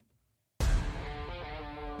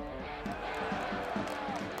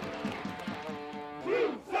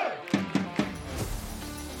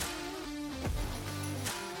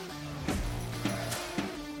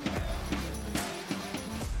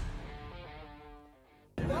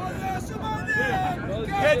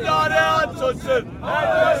Antonsen, han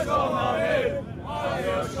gjør som han vil. Han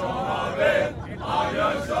gjør som han vil. Han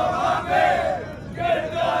gjør som han vil.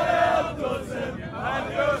 Antonsen,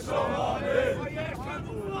 han gjør som han vil.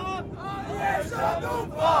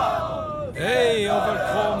 Hei og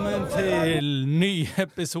velkommen til ny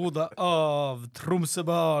episode av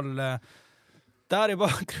Tromsøball. Der i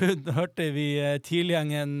bakgrunnen hørte vi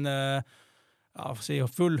TIL-gjengen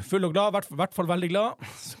full og glad, i hvert fall veldig glad.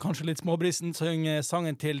 Kanskje litt småbrisen, synger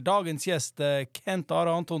sangen til dagens gjest, Kent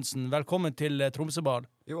Are Antonsen. Velkommen til Tromsøball.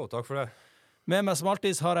 Jo, takk for det. Med meg som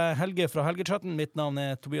alltid har jeg Helge fra Helge-chatten. Mitt navn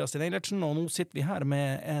Tobias Eilertsen, og nå sitter vi her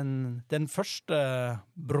med den første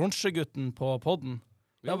bronsegutten på podden.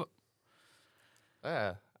 Ja.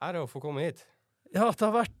 Ære å få komme hit. Ja, det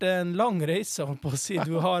har vært en lang reise, holdt på å si.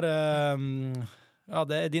 Du har,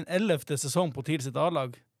 det din 11. sesong på TIL sitt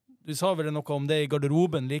A-lag. Du sa vel noe om det i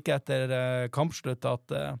garderoben like etter kampslutt, at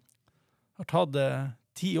det har tatt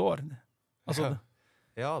 10 år. Altså,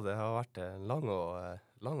 ja, det har vært en lang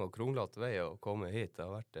og kronglete vei å komme hit. Det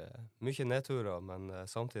har vært mye nedturer, men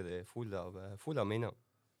samtidig full av minner.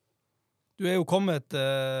 Du jo kommet,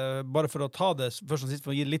 bare for å ta det først og sist,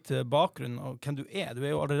 for å gi litt bakgrunn av hvem du Du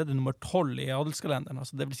jo allerede nummer 12 i adelskalenderen.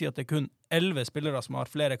 Altså, det vil si at det kun 11 spillere som har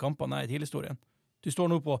flere kamper enn i TIL-historien. Du står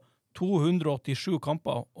nå på 287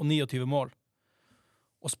 kamper og 29 mål.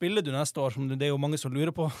 Og spiller du neste år, som det jo mange som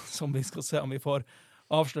lurer på, som vi skal se om vi får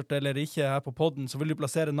avslørt eller ikke her på podden, så vil du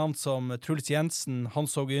plassere navn som Truls Jensen,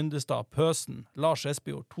 Hans Åge Yndestad, Pøsen, Lars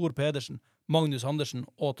Espejord, Tor Pedersen, Magnus Andersen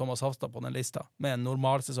og Thomas Hafstad på den lista, med en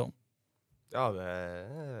normalsesong. Ja,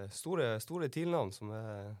 det store TIL-navn som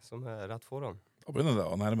rett foran. Da begynner det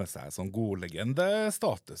å nærme seg sånn god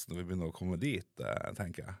legendestatus når vi begynner å komme dit,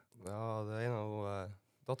 tenker jeg. Ja, det en av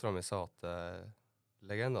datteren min sa at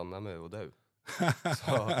legendene, de jo død.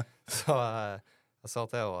 så jeg sa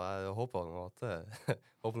til henne, jeg håper nå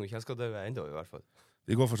ikke jeg skal dø enda i hvert fall.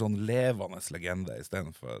 Vi går for sånn levende legende i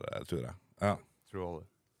stedet for, tror jeg. Ja. Tror jeg det.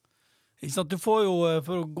 Du får jo,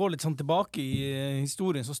 for å gå litt sånn tilbake i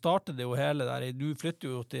historien, så startet det jo hele der. Du flyttet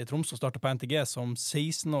jo til Tromsø og startet på NTG som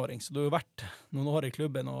 16-åring, så du har jo vært noen år i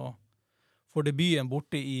klubben, og får debuten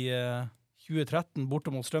borte i 2013,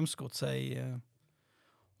 borte mot Strømsgodset,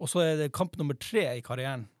 og så det kamp nummer 3 i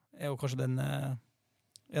karrieren, jo kanskje en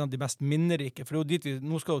av de mest minnerike, for det jo dit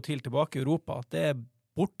nå skal jo til tilbake i Europa, at det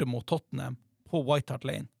borte mot Tottenham på White Hart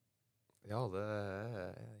Lane. Ja,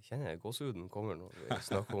 jeg kjenner gåsehuden kommer når vi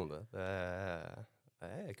snakker om det.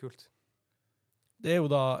 Det kult. Det jo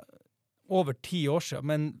da over 10 år siden,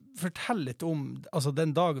 men fortell litt om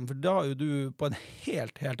den dagen, for da jo du på en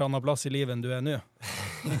helt annen plass i livet enn du nå.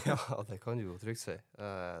 Ja, det kan du jo trygt si.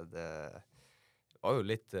 Det var jo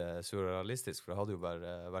litt surrealistisk, for jeg hadde jo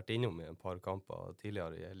bare vært innom i en par kamper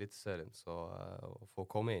tidligere i Eliteserien, så å få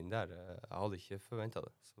komme inn der, jeg hadde ikke forventet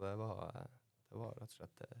det. Så det var rett og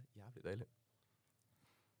slett jævlig deilig.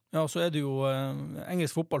 Ja, så det jo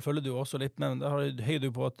engelsk fotball følger du jo også litt med, men det heier du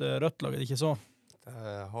på et rødt lag, det ikke så?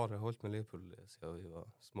 Jeg har holdt med Liverpool siden vi var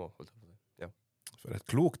små, holdt jeg på det. Ja. For et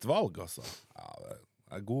klokt valg, altså. Ja,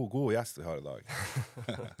 det god gjest vi har i dag.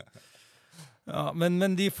 Ja,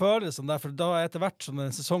 men de følelsene der, for da etter hvert som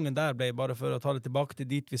den sesongen der ble, bare for å ta det tilbake til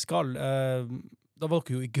dit vi skal, da var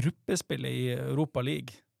dere jo i gruppespillet i Europa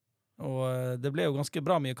League. Og det ble jo ganske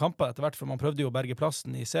bra mye kamper etter hvert, for man prøvde jo å berge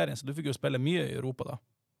plassen i serien, så du fikk jo spille mye i Europa da.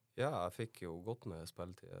 Ja, jeg fikk jo godt med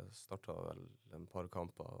spilletid. Jeg startet vel en par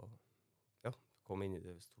kamper, og kom inn i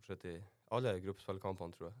det stort sett i alle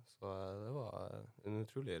gruppespillkampene, tror jeg. Så det var en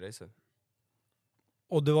utrolig reise.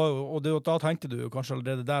 Og da tenkte du kanskje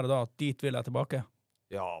allerede der og da at dit vil jeg tilbake?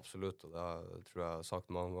 Ja, absolutt, og det tror jeg har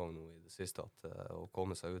sagt mange ganger nå i det siste, at å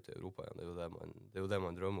komme seg ut i Europa igjen, det jo det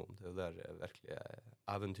man drømmer om. Det jo der virkelig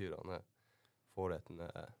eventyrene får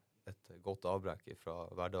et godt avbrekk fra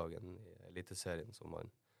hverdagen i Eliteserien, som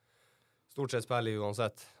man stort sett spiller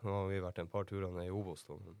uansett. Nå har vi vært en par turer ned i Obos,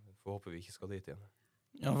 men får håpe vi ikke skal dit igjen.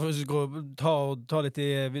 Ja, for vi skal ta litt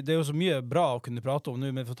det jo så mye bra å kunne prate om nå,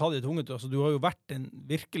 men for å ta det tungt, altså, du har jo vært en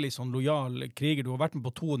virkelig sånn lojal kriger, du har vært med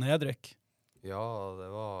på 2 nedrykk. Ja, det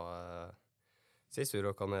var sist vi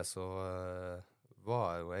røkket ned, så var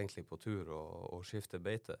jeg jo egentlig på tur å skifte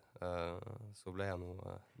beite. Så ble jeg nå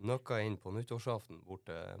nøkket inn på nyttårsaften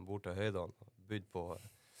bort til Høydalen, bydd på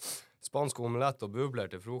spansk omelett og bubler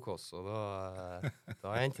til frokost, og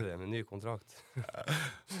da endte det med ny kontrakt.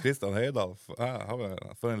 Kristian Høydal,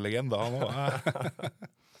 for en legende han også.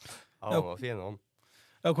 Ja, han var fin, han.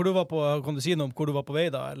 Ja, kan du si noe om hvor du var på vei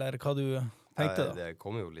da, eller hva du tenkte da? Det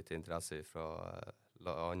kom jo litt interesse fra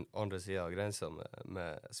andre siden av grensen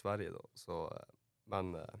med Sverige da, så,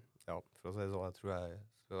 men ja, for å si det så, jeg tror jeg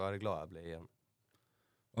skal være glad jeg ble igjen.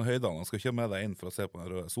 Og Høydahl, han skal ikke med deg inn for å se på den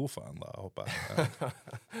røde sofaen, da, håper jeg.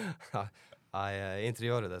 Nei,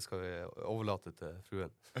 interiøret, det skal vi overlate til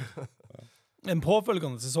fruen. Den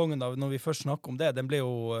påfølgende sesongen, da, når vi først snakker om det, den ble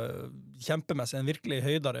jo kjempemessig en virkelig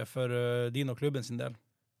høydare for din og klubben sin del.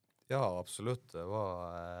 Ja, absolutt. Det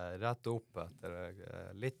var rett opp etter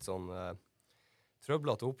litt sånn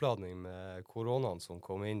trøblete oppladning med koronaen som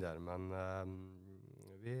kom inn der, men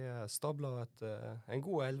vi stabla en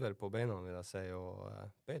god elver på beina, vil jeg si, og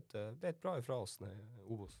bet bra ifra oss ned i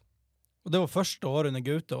Obos. Og det var første året under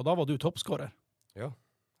Gaute, og da var du toppskårer. Ja,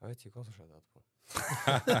 jeg vet ikke hva som skjedde etterpå.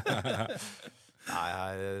 Nei,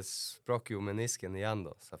 jeg sprakk jo menisken igjen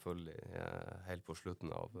da, selvfølgelig, helt på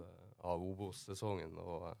slutten av Obos-sesongen,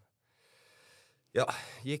 og ja,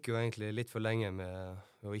 gikk jo egentlig litt for lenge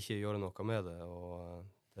med å ikke gjøre noe med det, og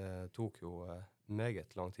det tok jo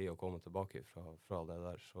meget lang tid å komme tilbake fra det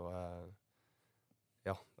der, så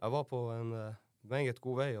ja, jeg var på en meget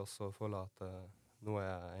god vei, og så føler jeg at nå er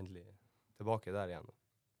jeg endelig tilbake der igjen.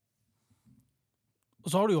 Og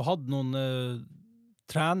så har du jo hatt noen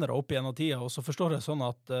trenere opp igjen av tida, og så forstår jeg sånn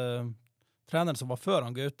at treneren som var før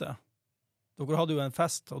han Gaute, dere hadde jo en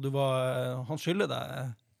fest, og han skylder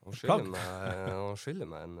deg Han skylder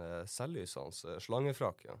meg en selvlysende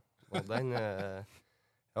slangefrakk, ja. Og den,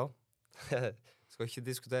 ja, skal ikke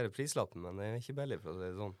diskutere prislappen, men den er ikke billig for å si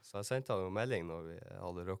det sånn. Så jeg sendte han jo melding når vi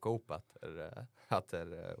hadde røkket opp etter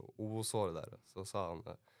Obos-året der. Så sa han,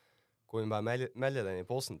 gå inn bare melde den i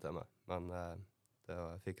posten til meg. Men det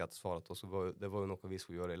fikk jeg til svar at det var jo noe vi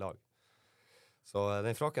skulle gjøre i lag. Så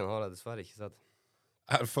den frakken har jeg dessverre ikke sett.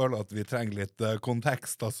 Jeg føler at vi trenger litt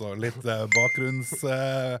kontekst, altså litt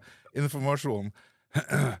bakgrunnsinformasjon.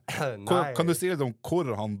 Kan du si litt om hvor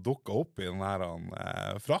han dukket opp i den her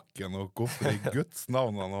frakken, og hvorfor i Guds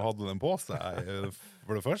navn han hadde den på seg,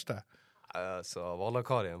 for det første? Så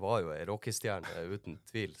Valakarien var jo en rockestjerne, uten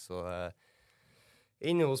tvil, så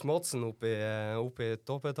inne hos Madsen oppe i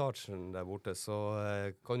toppetasjen der borte, så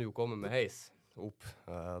kan du jo komme med heis opp.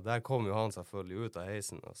 Der kom jo han selvfølgelig ut av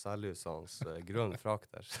heisen, og selvlyset hans grønn frakk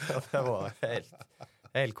der. Så det var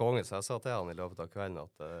helt konge, så jeg sa til han i løpet av kvelden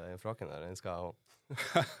at en frakken der, den skal jeg ha.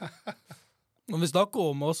 Når vi snakker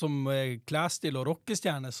om oss som klesstil og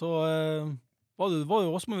rockestjerne, så var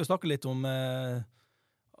jo også må vi snakke litt om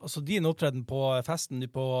altså din opptreden på festen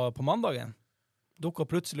på mandagen. Dukket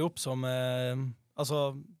plutselig opp som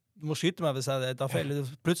altså, du må skyte meg hvis jeg tar feil.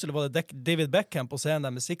 Plutselig var det David Beckham på scenen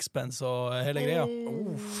der med sixpence og hele greia.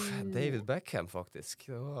 David Beckham, faktisk.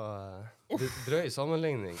 Det var drøy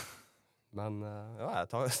sammenligning. Men ja,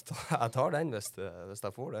 jeg tar den hvis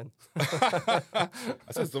jeg får den.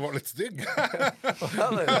 Jeg synes det var litt stygg. Ja,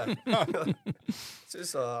 det er det.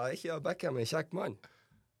 Synes jeg ikke Beckham er en kjekk mann.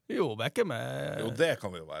 Jo, Beckham er... Jo, det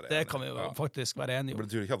kan vi jo være enige. Det kan vi jo faktisk være enige om. Det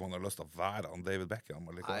betyr ikke at man har lyst til å være han David Beckham,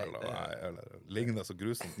 eller ligner så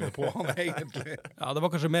grusomt mye på han, egentlig. Ja, det var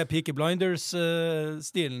kanskje mer Peaky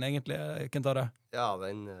Blinders-stilen, egentlig, Kentare. Ja,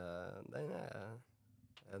 den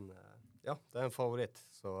det er en favoritt.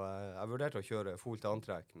 Så jeg vurderte å kjøre fullt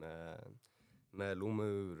antrekk med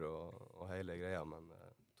lommeur og hele greia, men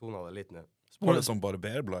tonet det litt ned. Var det som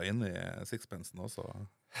barberblad inne i sixpensen også?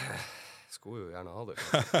 Skulle jo gjerne ha det.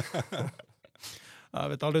 Jeg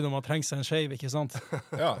vet aldri når man trenger seg en skjev, ikke sant?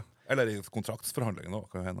 Ja, eller i kontraktsforhandlingen også,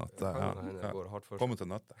 kan jo hende at det går hardt for kommer til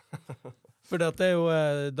nøtte. For det er jo,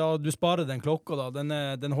 da du sparer den klokka da,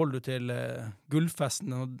 den holder du til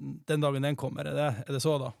gullfesten, og den dagen den kommer, er det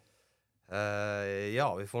så da? Ja,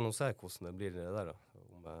 vi får nå se hvordan det blir det der da,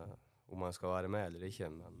 om man skal være med eller ikke,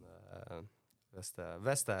 men hvis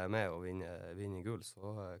jeg er med og vinner gull, så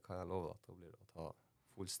kan jeg love at det blir å ta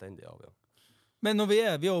fullstendig av, ja. Men når vi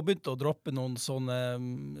har jo begynt å droppe noen sånne,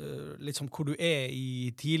 litt som hvor du er i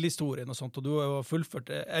TIL-historien og sånt, og du har jo fullført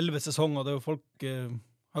 11 sesonger, og det er jo folk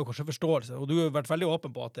har jo kanskje forståelse, og du har jo vært veldig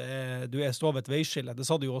åpen på at du er stå ved et veiskille. Det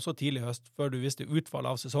sa du jo også tidlig i høst, før du visste utfallet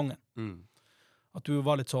av sesongen. At du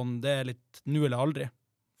var litt sånn, det er litt nå eller aldri.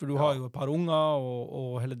 For du har jo et par unger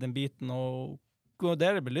og hele den biten, og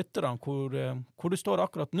dere blir lytterne, hvor du står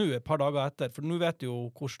akkurat nå, et par dager etter, for nå vet du jo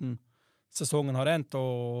hvordan sesongen har endt,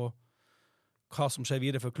 og hva som skjer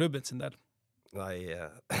videre for klubben sin del. Nei,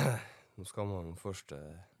 nå skal man først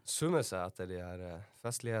summe seg etter de her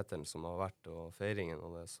festlighetene som har vært, og feiringen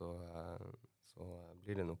og det, så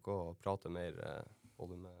blir det noe å prate mer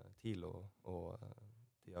både med TIL og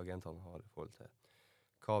de agentene har i forhold til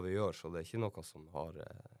hva vi gjør, så det er ikke noe som har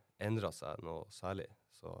endret seg noe særlig.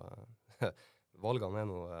 Så valgene er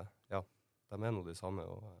noe, ja, de er noe de samme,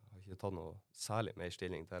 og jeg har ikke tatt noe særlig mer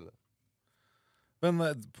stilling til det. Men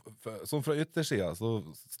sånn fra yttersida, så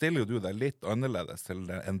stiller jo du deg litt annerledes til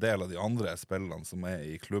en del av de andre spillerne som er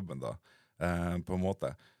i klubben da. på en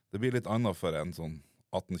måte. Det blir litt annet for en sånn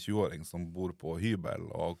 18-20-åring som bor på hybel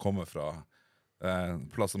og kommer fra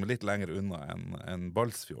plasser som litt lenger unna enn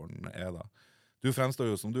Balsfjorden da. Du fremstår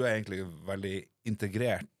jo som du egentlig veldig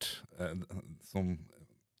integrert som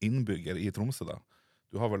innbygger i Tromsø da.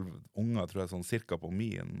 Du har vel unger, tror jeg, sånn cirka på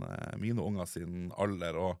mine unger sin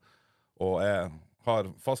alder, og har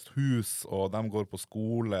fast hus, og de går på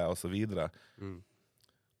skole, og så videre.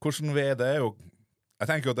 Hvordan det jo... Jeg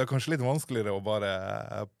tenker jo at det kanskje litt vanskeligere å bare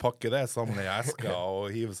pakke det sammen i eska og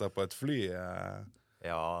hive seg på et fly.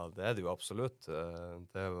 Ja, det det jo absolutt.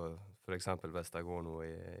 Det jo, for eksempel hvis jeg går nå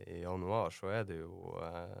i januar, så det jo,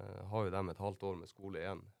 har jo de et halvt år med skole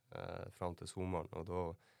igjen frem til sommeren.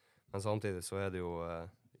 Men samtidig så det jo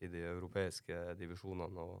i de europeiske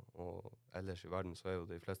divisjonene og ellers i verden, så jo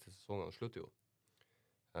de fleste sesongene slutter jo.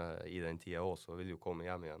 I den tiden også, så vil jo komme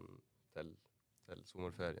hjem igjen til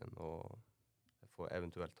sommerferien og få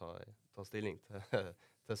eventuelt ta stilling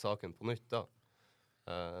til saken på nytt da.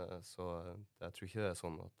 Så jeg tror ikke det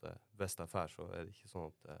sånn at hvis jeg fer, så det ikke sånn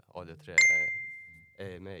at alle tre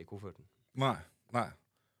med i kofferten. Nei.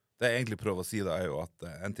 Det jeg egentlig prøver å si da jo at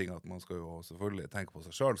en ting at man skal jo selvfølgelig tenke på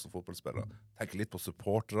seg selv som fotballspiller, tenke litt på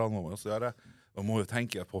supporterne må man også gjøre, og må jo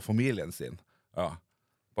tenke på familien sin. Ja,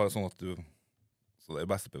 bare sånn at du... Så det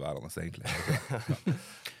best beværende egentlig.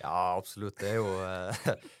 Ja, absolutt. Det jo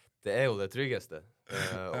det tryggeste,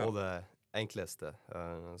 og det enkleste.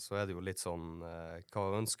 Så det jo litt sånn, hva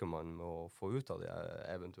ønsker man med å få ut av de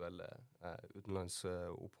eventuelle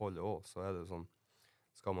utenlandsoppholdet også? Så det jo sånn,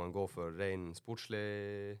 skal man gå for ren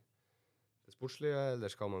sportslige,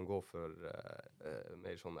 eller skal man gå for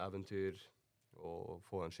mer sånn eventyr og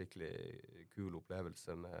få en skikkelig kul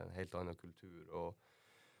opplevelse med en helt annen kultur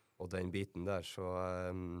og den biten der, så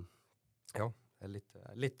ja, det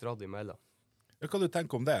litt dratt imellom. Ja, hva du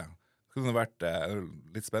tenker om det? Kunne det vært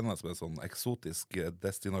litt spennende som en sånn eksotisk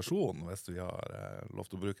destinasjon, hvis vi har lov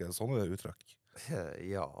til å bruke sånne uttrykk?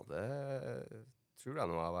 Ja, det tror jeg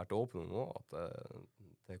nå har vært åpen om også, at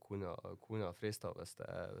det kunne ha fristet hvis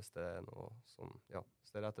det noe som, ja,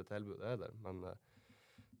 hvis det rette tilbudet der. Men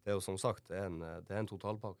det jo som sagt, det en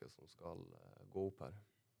totalpakke som skal gå opp her.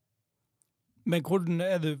 Men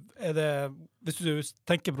hvordan det, hvis du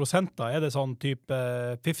tenker prosenter, det sånn type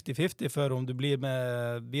 50-50 for om du blir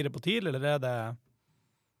med videre på TIL, eller det?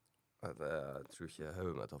 Jeg tror ikke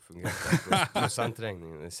hodet mitt har fungert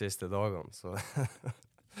prosentregningen de siste dagene, så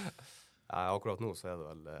ja, akkurat nå så det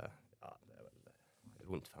vel, ja, det vel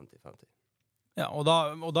rundt 50-50. Ja, og da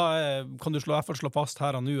kan du i hvert fall slå fast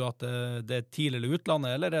her og nå at det TIL eller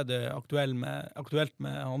utlandet, eller det aktuelt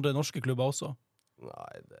med andre norske klubber også?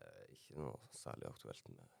 Nei, det ikke noe særlig aktuelt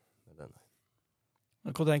med den.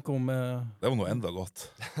 Hva tenker du om... Det var noe enda godt.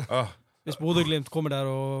 Hvis Bodø-Glimt kommer der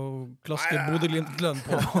og klasker Bodø-Glimt-lønn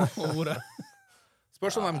på ordet.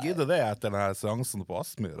 Spørs om de gidder det etter denne seansen på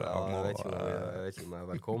Aspmyr. Ja, jeg vet ikke om jeg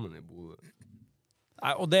er velkommen i Bodø.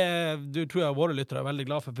 Nei, og det tror jeg våre lyttere veldig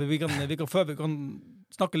glad for før vi kan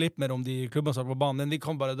snakke litt mer om de klubbene som er på banen, men vi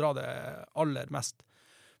kan bare dra det aller mest.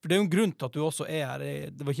 For det jo en grunn til at du også her.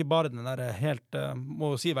 Det var ikke bare den der helt, må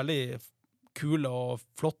jo si, veldig kule og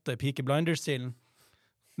flotte Peaky Blinders-stilen,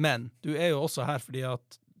 men du jo også her fordi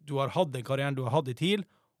at du har hatt den karrieren du har hatt i TIL,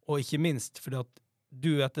 og ikke minst fordi at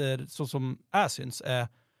du etter, sånn som jeg synes,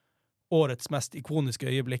 årets mest ikoniske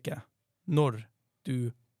øyeblikket, når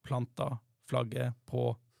du plantet flagget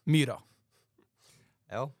på Myra.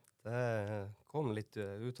 Ja, det kom litt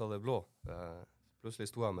ut av det blå.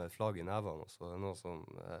 Plutselig stod jeg med flagg i nevene, og så det noe som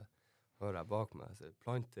hører jeg bak meg, så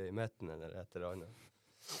plante i midten eller et eller annet.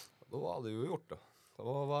 Og da var det jo gjort da. Da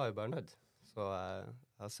var jeg bare nødt. Så jeg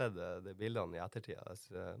har sett de bildene i ettertid. Jeg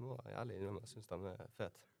må ærlig innrømme, jeg synes de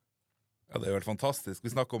fet. Ja, det jo helt fantastisk.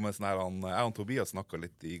 Vi snakket om en sånn her, jeg og Tobias snakket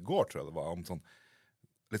litt i går, tror jeg det var, om sånn,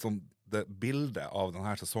 litt sånn det bildet av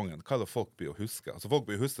denne sesongen. Hva det folk blir å huske? Altså folk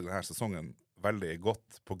blir å huske denne sesongen veldig godt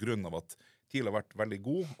på grunn av at TIL har vært veldig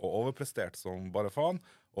god og overprestert som bare faen,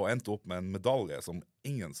 og endte opp med en medalje som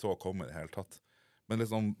ingen så komme i det hele tatt. Men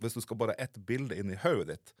liksom, hvis du skal bare ett bilde inn i hodet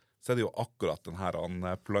ditt, så det jo akkurat den her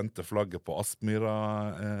plante flagget på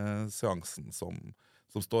Aspmyra-seansen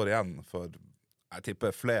som står igjen for, jeg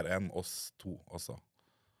tipper, flere enn oss to også.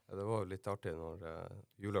 Ja, det var jo litt artig når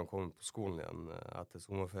Julian kom på skolen igjen etter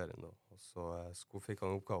sommerferien da, og så fikk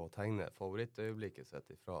han oppgave å tegne favorittøyeblikket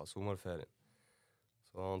sitt fra sommerferien.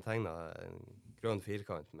 Så han tegnet en grønn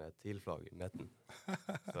firkant med et TIL-flagg i midten.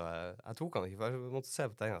 Så jeg tok han ikke, for jeg måtte se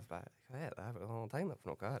på tegnet. Hva det her? Han tegnet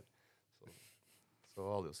for noe her. Så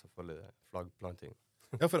var det jo selvfølgelig flaggplanting.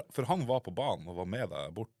 Ja, for han var på banen og var med deg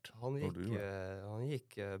bort. Han gikk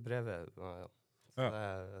brevet. Ja. Så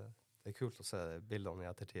det kult å se bildene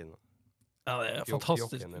i ettertiden. Ja, det er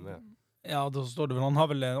fantastisk. Jokken er med. Ja, da står det vel, han har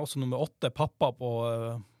vel også nummer 8 pappa på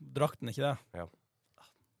drakten, ikke det? Ja.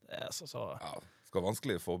 Det er så... Ja, skal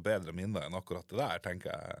vanskelig få bedre minner enn akkurat det der,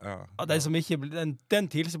 tenker jeg. Ja. Ja, den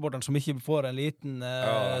TIL-supporteren som ikke får en liten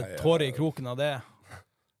tåre i kroken av det.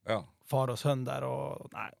 Ja. Far og sønn der,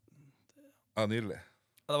 og nei. Ja, nydelig.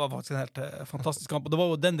 Ja, det var faktisk en helt fantastisk kamp. Og det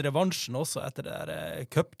var jo den revansjen også etter det der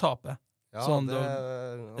cuptapet. Ja, sånn, det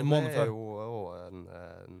er jo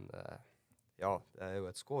ja, det er jo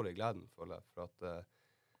et skår i gleden, føler jeg, for at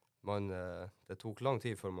det tok lang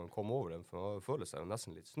tid før man kom over den, for man føler seg jo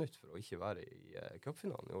nesten litt snytt for å ikke være i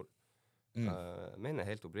cupfinalen i år. Jeg mener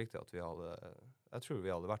helt oppriktig at jeg tror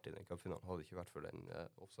vi hadde vært i den cupfinalen, hadde ikke vært for den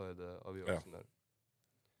offside-avgjørelsen der.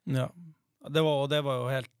 Ja, det var jo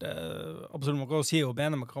helt absolutt, man kan jo si og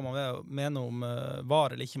mene hva man mener om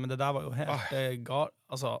var eller ikke, men det der var jo helt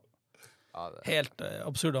altså helt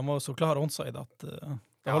absurd. Han var jo så klar onside at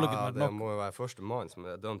det må jo være første mann som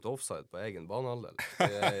er dømt offside på egen banehalvdel.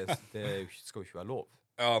 Det skal jo ikke være lov.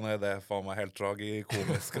 Ja, nei, det er faen meg helt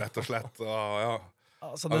tragikomisk, rett og slett. Ja.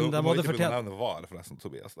 Altså, du må ikke begynne å fortjent. nevne var, forresten,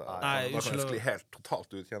 Tobias. Det Nei, kan jeg skli helt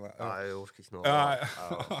totalt ut, kjenner jeg. Nei, jeg orker ikke noe.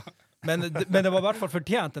 Men det var i hvert fall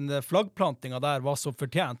fortjent. Den flaggplantinga der var så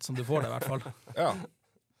fortjent som du får det, i hvert fall. Ja.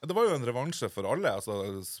 Det var jo en revansje for alle.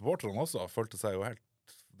 Altså, supporterne også følte seg jo helt...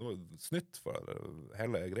 Det var snytt for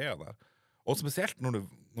hele greia der. Og spesielt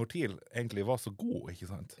når TIL egentlig var så god, ikke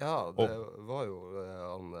sant? Ja, det var jo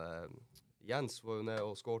Jens var jo nede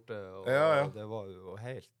og skårte, og det var jo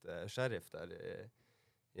helt sheriff der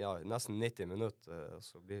i nesten 90 minutter,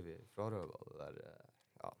 så blir vi frarøvet det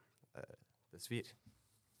der, det svir.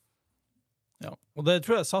 Ja, og det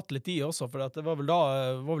tror jeg satt litt i også, for at det var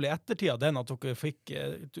vel i ettertid av den at dere fikk,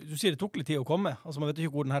 du sier det tok litt tid å komme, altså man vet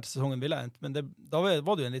ikke hvor denne sesongen ville endt, men da var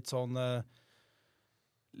det jo en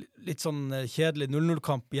litt sånn kjedelig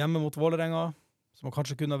 0-0-kamp hjemme mot Vålerenga, som man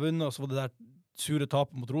kanskje kunne ha vunnet, og så var det der sure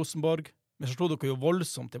tapet mot Rosenborg, men så slog dere jo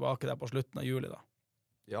voldsomt tilbake der på slutten av juli da.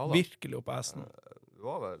 Ja da. Virkelig opp essen. Det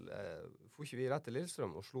var vel, får ikke vi rett til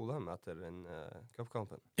Lillestrøm og slo dem etter den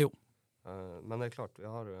cupkampen? Jo. Men det er klart, vi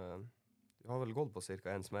har vel gått på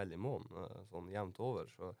cirka en smell i måneden, sånn jevnt over,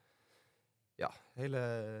 så ja, hele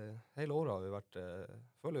året har vi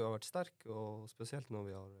føler vi har vært sterk, og spesielt når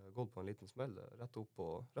vi har gått på en liten smell, rett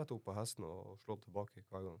opp på hesten og slått tilbake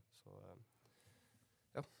hver gang. Så,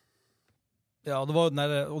 ja. Ja, det var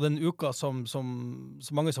den uka som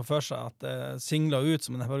mange så for seg at singla ut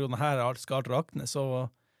som denne perioden her skal rakne,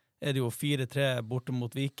 så er det jo 4-3 borte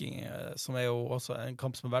mot Viking, som er jo også en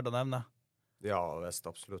kamp som er verdt å nevne. Ja, visst,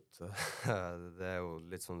 absolutt. Det er jo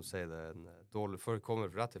litt som du sier, det er en dårlig, folk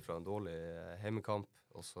kommer rett ifra en dårlig heimekamp,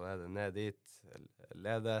 og så er det ned dit,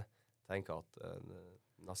 lede, tenker at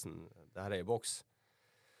nesten det her er i boks.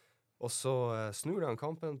 Og så snur den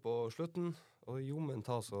kampen på slutten, og men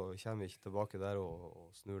så kommer vi ikke tilbake der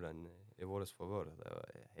og snur den i våres favør. Det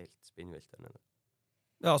er helt spinnvilt der nede.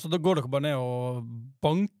 Ja, så da går dere bare ned og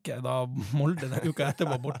banker da Molde den uka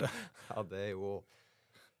etterpå borte. Ja, det er jo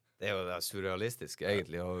det surrealistiske,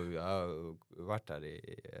 egentlig. Jeg har jo vært her i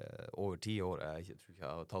over 10 år. Jeg tror ikke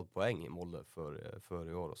jeg har tatt poeng i Molde før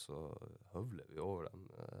i år, og så høvler vi over den.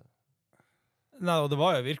 Nei, og det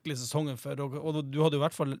var jo virkelig sesongen før, og du hadde jo i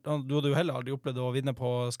hvert fall, du hadde jo heller aldri opplevd å vinne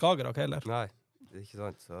på Skagerak heller. Nei, det er ikke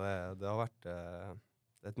sant. Så det har vært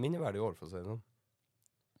et minneverdig år, for å si det sånn.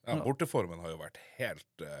 Ja, borteformen har jo vært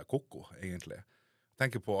helt koko, egentlig.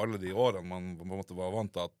 Tenker på alle de årene man på en måte var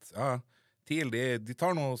vant til at, ja, TIL, de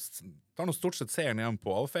tar noe stort sett serien igjen på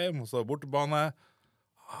Alfheim, og så bortebane.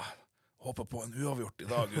 Håper på en uavgjort i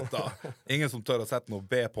dag, gutta. Ingen som tør å sette noe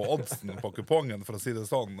B på oddsen på kupongen, for å si det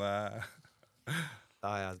sånn.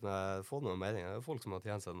 Nei, jeg har fått noen meninger. Det er folk som har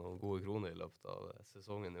tjent seg noen gode kroner i løpet av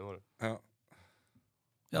sesongen i år.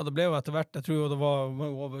 Ja, det ble jo etter hvert, jeg tror det var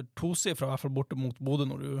over 2-sifra, i hvert fall borte mot Bodø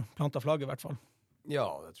når du plantet flagget i hvert fall. Ja,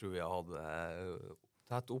 det tror jeg hadde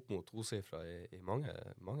tett opp mot 2-sifra i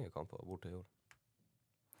mange kamper borte i år.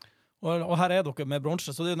 Og her er dere med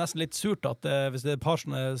bronse, så det er jo nesten litt surt at hvis det er et par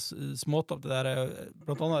sånne småtapp, det der,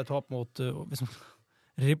 blant annet et tap mot, hvis man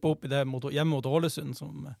ripper opp i det hjemme mot Ålesund,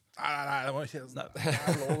 som... Nei, det var ikke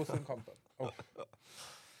Ålesund-kampen.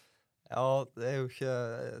 Ja, det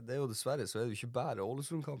er jo dessverre, så er det jo ikke bare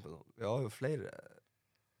Ålesund-kampen. Vi har jo flere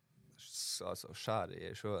skjær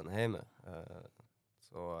i sjøen hjemme.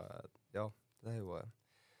 Så ja, det er jo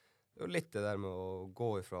litt det der med å gå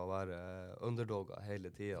ifra å være underdogger hele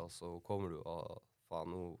tiden, og så kommer du og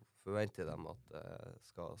faen, nå forventer de at det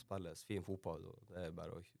skal spilles fin fotball, og det er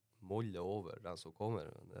bare å molle over den som kommer.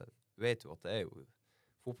 Du vet jo at det er jo,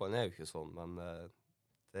 fotballen er jo ikke sånn, men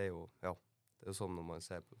det er jo, ja, det er jo sånn når man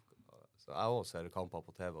ser Så jeg også ser kamper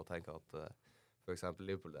på TV og tenker at for eksempel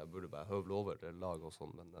Liverpool, jeg burde bare høvle over det lag og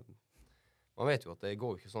sånn, men man vet jo at det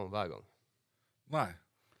går jo ikke sånn hver gang. Nei.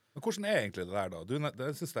 Men hvordan er egentlig det der da? Det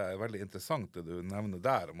synes jeg er veldig interessant det du nevner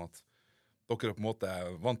der, om at dere på en måte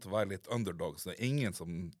er vant til å være litt underdogs. Det er ingen som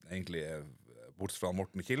egentlig er, bortsett fra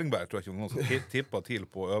Morten Killingberg, tror jeg ikke noen som tipper til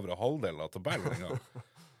på øvre halvdel av tabellen en gang.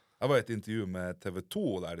 Jeg var i et intervju med TV2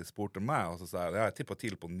 der de spurte meg, og så sa jeg tippet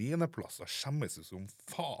til på 9. plass, og skjemmes jo som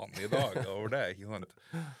faen i dag over det, ikke sant?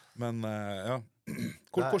 Men ja,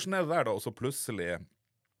 hvordan er det der da, og så plutselig,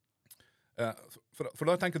 for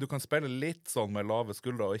da tenker jeg du kan spille litt sånn med lave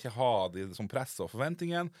skuldre, og ikke ha de som press og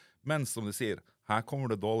forventningen, men som du sier, her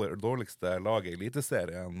kommer det dårligste laget i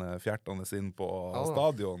eliteserien, fjertene inn på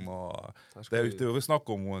stadion, og det er jo snakk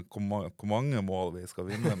om hvor mange mål vi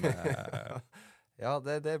skal vinne med. Ja,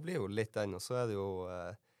 det blir jo litt den, og så er det jo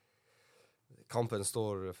kampen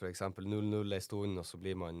står for eksempel 0-0 en stund, og så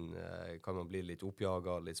kan man bli litt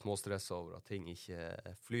oppjaget, litt småstresset over at ting ikke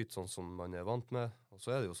flyter sånn som man er vant med. Og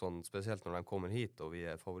så er det jo sånn, spesielt når de kommer hit og vi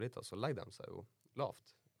er favoritter, så legger de seg jo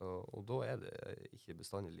lavt. Og da er det ikke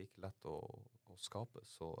bestandig like lett å skape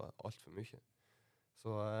så alt for mye. Så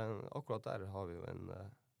akkurat der har vi jo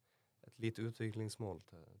et lite utviklingsmål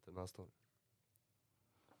til neste år.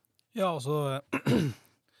 Ja, altså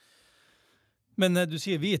men du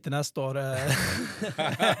sier vi til neste år. Jeg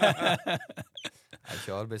er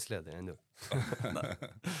ikke arbeidsledig ennå.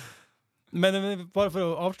 Men bare for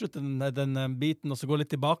å avslutte den biten, og så gå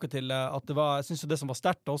litt tilbake til at jeg synes det som var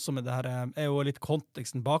sterkt også med det her, er jo litt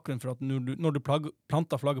konteksten, bakgrunn for at når du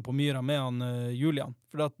plantet flagget på Myra med han Julian,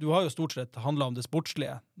 for at du har jo stort sett handlet om det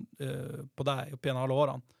sportslige på deg opp igjen alle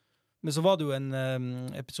årene. Men så var det jo en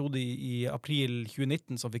episode i april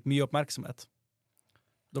 2019 som fikk mye oppmerksomhet.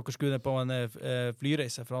 Dere skulle på en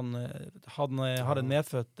flyreise, for han har en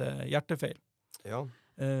medfødt hjertefeil. Ja.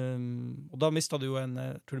 Og da mistet du jo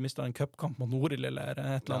tror du mistet en cupkamp mot Norild, eller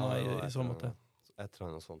et eller annet i sånn måte. Et eller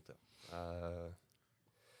annet sånt, ja.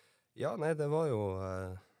 Ja, nei, det var jo,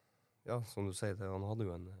 ja, som du sier, han hadde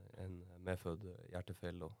jo en medfødt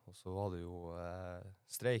hjertefeil, og så var det jo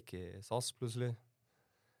streik i SAS plutselig.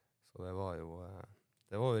 Så det var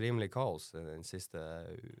jo rimelig kaos den siste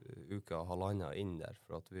uka, halvannet inn der,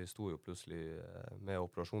 for at vi stod jo plutselig med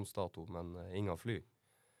operasjonsdato, men ingen fly.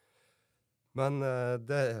 Men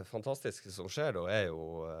det fantastiske som skjer da, er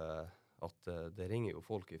jo at det ringer jo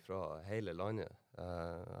folk fra hele landet.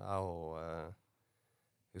 Jeg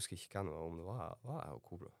husker ikke hvem det var, om det var jeg og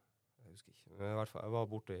Kobra. Jeg husker ikke. Men i hvert fall, jeg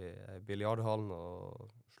var borte i biljardhallen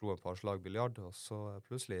og slo et par slag biljard, og så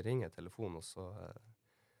plutselig ringer telefonen, og så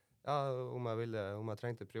ja, om jeg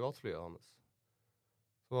trengte privatflyet hans.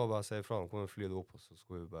 Så var det bare å si ifra, han kunne fly det opp, og så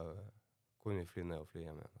kunne vi fly ned og fly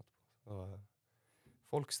hjem igjen etterpå. Så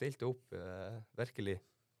folk stilte opp, virkelig.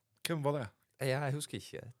 Hvem var det? Jeg husker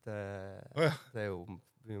ikke. Det er jo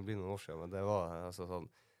blir noen år siden, men det var altså sånn,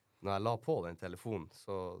 når jeg la på den telefonen,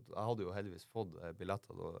 så jeg hadde jo heldigvis fått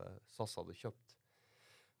billetter, da SAS hadde kjøpt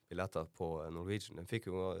billetter på Norwegian. Den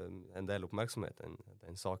fikk jo en del oppmerksomhet,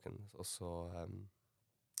 den saken, og så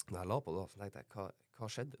når jeg la på da, så tenkte jeg, hva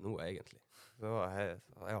skjedde nå egentlig? Det var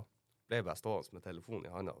ble bare stående med telefonen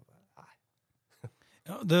i hånda.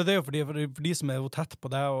 Ja, det er jo for de som er jo tett på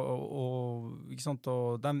det, ikke sant,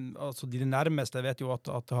 og altså de nærmeste vet jo at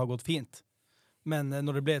det har gått fint. Men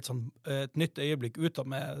når det ble et nytt øyeblikk ut av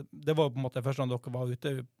med, det var jo på en måte første gang dere var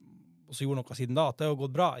ute, og så gjorde noe siden da, at det har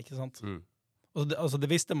gått bra, ikke sant? Altså det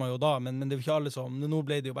visste man jo da, men det er jo ikke alle som, nå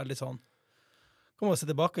ble det jo veldig sånn, kan man se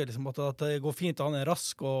tilbake, liksom, at det går fint, han er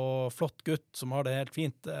rask og flott gutt som har det helt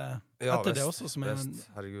fint etter det også. Som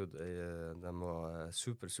herregud, de var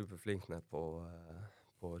super flink ned på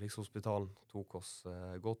Rikshospitalen, tok oss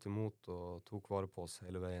godt imot og tok vare på oss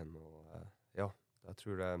hele veien, og ja, jeg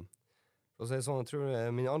tror for å si sånn, jeg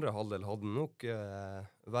tror min andre halvdel hadde nok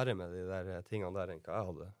verre med de der tingene der enn hva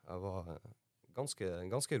jeg hadde. Jeg var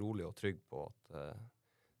ganske rolig og trygg på at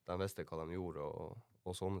de visste hva de gjorde,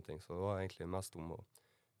 og sånne ting. Så det var egentlig mest om å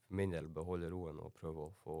for min del beholde roen og prøve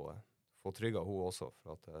å få trygget henne også,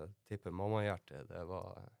 for at jeg tipper mammahjertet, det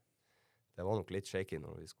var nok litt shaky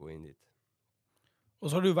når vi skulle inn dit. Og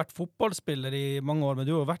så har du vært fotballspiller i mange år, men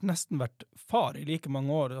du har nesten vært far i like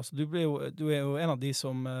mange år. Altså, du er jo en av de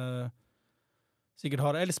som sikkert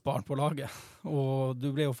har eldst barn på laget, og du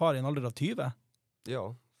ble jo far i en alder av 20. Ja,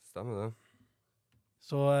 stemmer det.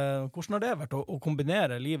 Så hvordan har det vært å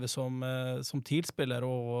kombinere livet som TIL-spiller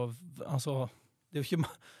og altså, det er jo ikke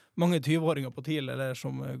mange 20-åringer på TIL eller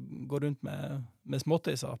som går rundt med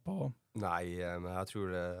småtøyser på? Nei, men jeg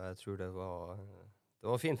tror det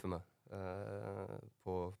var fint for meg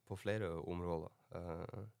på flere områder.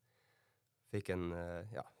 fikk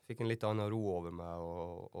en litt annen ro over meg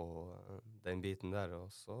og den biten der,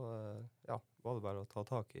 og så var det bare å ta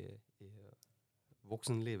tak i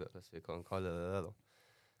voksenlivet, hvis vi kan kalle det da.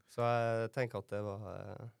 Så jeg tenker at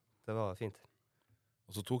det var fint.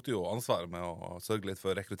 Og så tok du jo ansvar med å sørge litt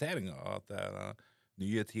for rekrutteringen, at det er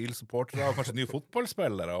nye TIL-supportere, og kanskje nye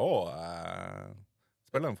fotballspillere også.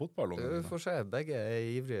 Spiller en fotball? Vi får se, begge er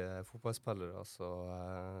ivrige fotballspillere, så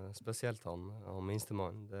spesielt han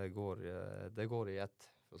minstemann. Det går i ett.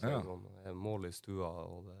 For å si sånn. Det er mål i stua,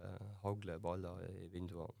 og det hagler baller i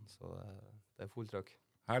vinduene, så det er full trøkk.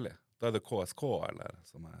 Herlig. Da er det KSK, eller?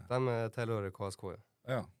 De tilhører KSK, ja.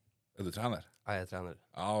 Ja. Er du trener? Jeg er trener.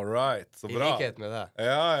 All right, så bra. I likhet med det.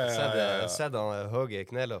 Ja. Sett han høye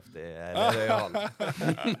kneløft i Lerøyhallen.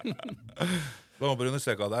 Da må jeg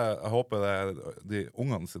understreke at jeg håper det er de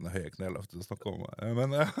ungene sine høye kneløft du snakker om.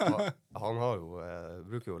 Men, han har jo,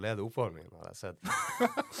 bruker jo å lede oppvarmingen, har jeg sett.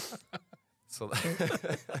 Så det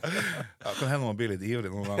kan hende man blir litt ivrig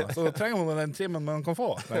noen ganger. Så trenger man den timen man kan få,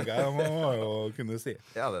 tenker jeg. Man må jo kunne si.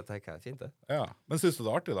 Ja, det tenker jeg er fint det. Ja. Men synes du det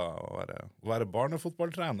er artig da, å være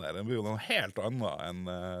barnefotballtrener? Det blir jo noe helt annet enn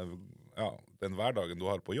den hverdagen du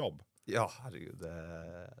har på jobb. Ja, herregud,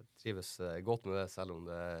 jeg trives godt med det, selv om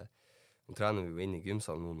nå trener vi jo inn i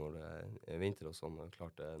gymsalen nå når det er vinter og sånn, og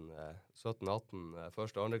klart en 17-18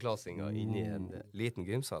 første- og andreklassinger inn i en liten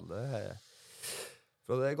gymsal,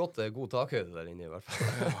 for det er god takhøyde der inne i hvert fall.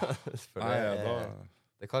 For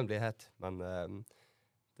det kan bli hett, men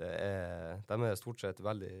de er stort sett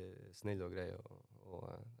veldig snille og greie, og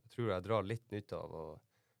jeg tror jeg drar litt nytt av å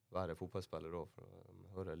være fotballspiller også, for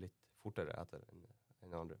å høre litt fortere etter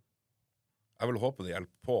enn andre. Jeg vil håpe det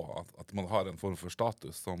hjelper på at man har en form for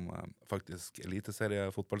status som faktisk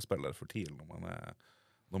eliteseriefotballspiller for TIL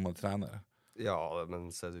når man trener. Ja,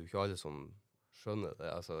 men så er det jo ikke alle som skjønner det,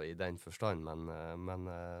 altså i den forstand, men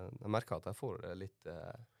jeg merker at jeg får litt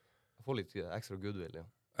ekstra goodwill, ja.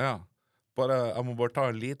 Ja, jeg må bare ta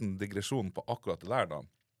en liten digresjon på akkurat det der da.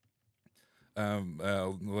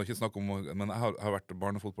 Det var ikke snakk om, men jeg har vært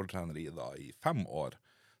barnefotballtrener i 5 år,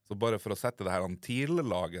 så bare for å sette det her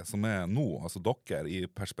TIL-laget som er nå, altså dere, i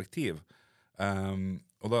perspektiv,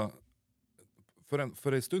 og da, for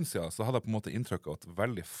en stund siden så hadde jeg på en måte inntrykk av at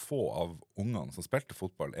veldig få av ungene som spilte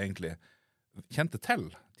fotball egentlig kjente til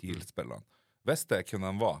TIL-spillerne. Visste hvem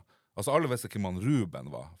de var. Altså alle visste hvem han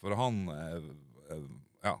Ruben var, for han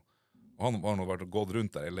var nå gått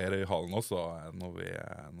rundt der i Lerøyhallen også når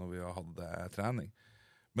vi hadde trening.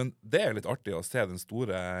 Men det er litt artig å se den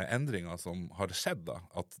store endringen som har skjedd da,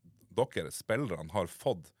 at dere spillerne har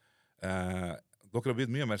fått dere har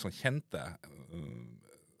blitt mye mer sånn kjente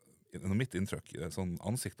gjennom mitt inntrykk, sånn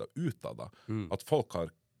ansikter ut av da, at folk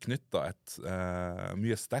har knyttet et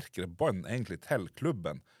mye sterkere bånd egentlig til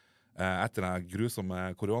klubben etter den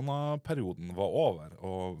grusomme koronaperioden var over,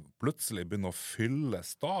 og plutselig begynner å fylle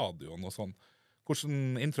stadion og sånn.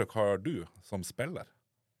 Hvordan inntrykk har du som spiller?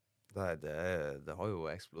 Nei, det har jo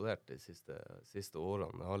eksplodert de siste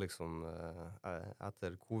årene. Det har liksom,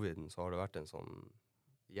 etter coviden så har det vært en sånn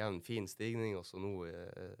jevn, fin stigning, og så nå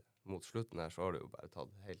mot slutten her så har det jo bare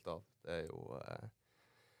tatt helt av. Det er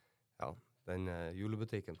jo, den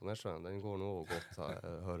julebutikken på Nesjøen, den går nå godt,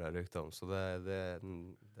 hører jeg rykter om. Så det er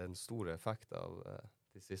en stor effekt av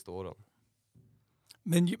de siste årene.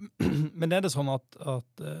 Men er det sånn at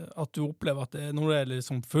du opplever at når det er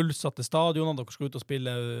liksom fullsatte stadioner, dere skal ut og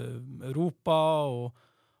spille Europa,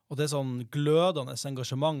 og det er sånn glødende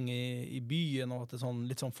engasjement i byen, og at det er sånn,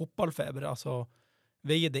 litt sånn fotballfeber, altså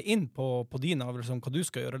veier det inn på din avgjørelse om hva du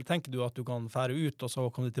skal gjøre, eller tenker du at du kan fære ut, og så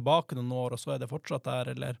kommer du tilbake noen år, og så er det fortsatt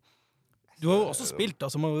der, eller... Du har jo også spilt,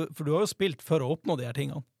 altså, for du har jo spilt for å oppnå de her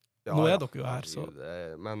tingene. Ja, nå er dere jo her, så... Det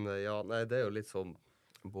er jo litt sånn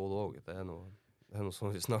både og. Det er noe som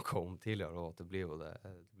vi snakket om tidligere, og at det blir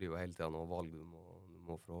jo hele tiden noen valg du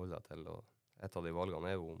må forholde deg til, og et av de valgene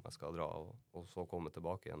er jo om jeg skal dra, og så komme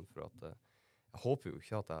tilbake igjen, for at jeg håper jo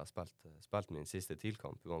ikke at jeg har spilt min siste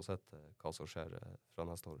TIL-kamp, uansett hva som skjer fra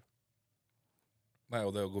neste år. Nei,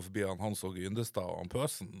 og det å gå forbi Hans og Yndestad og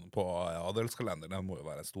Pøsen på adelskalender, det må jo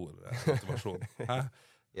være en stor motivasjon. Hæ?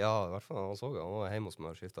 Ja, i hvert fall han var hjemme hos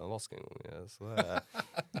meg og skiftet en vask en gang, så det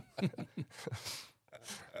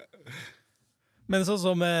Men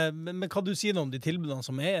hva du sier om de tilbudene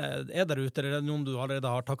som er der ute, eller er det noen du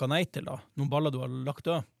allerede har takket nei til da? Noen baller du har lagt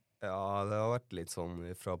død? Ja, det har vært litt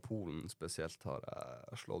sånn, fra Polen spesielt har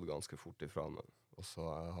jeg slått ganske fort ifra meg, og så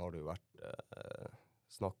har det jo vært...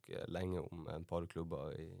 snakk lenge om en par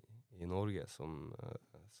klubber i Norge som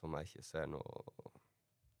jeg ikke ser noe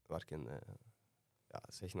hverken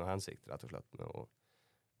jeg ser ikke noe hensikt rett og slett med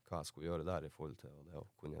hva jeg skulle gjøre der i forhold til det å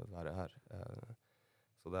kunne være her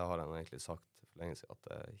Så det har han egentlig sagt for lenge siden, at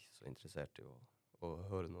jeg er ikke så interessert i å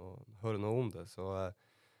høre noe om det. Så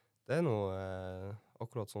det er noe,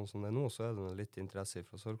 akkurat sånn som det er nå, så er det litt interesse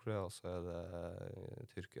fra Sør-Korea, så er det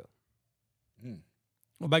Tyrkia.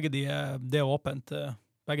 Og begge de, det er åpent,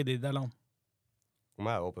 begge de delene. Om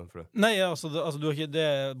jeg er åpen for det? Nei, altså du har ikke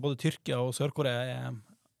det, både Tyrkia og Sør-Korea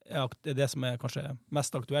er det som er kanskje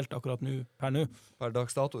mest aktuelt akkurat nå, per nå. Per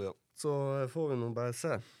dags dato, ja. Så får vi nå bare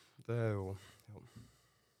se. Det er jo...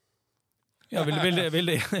 Ja, vil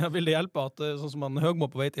det hjelpe at sånn som man Høgmo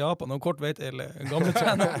på vei til Japan og kort vei til gamle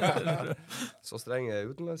trener? Så strenge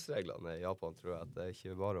utenlandsreglene i Japan, tror jeg, at det er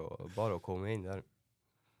ikke bare å komme inn der.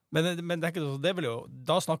 Men det er ikke så, det vil jo,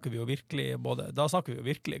 da snakker vi jo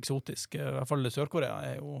virkelig eksotisk, i hvert fall Sør-Korea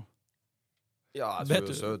er jo... Ja, jeg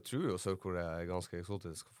tror jo Sør-Korea er ganske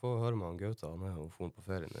eksotisk. Få høre med han Gauta, han er jo foran på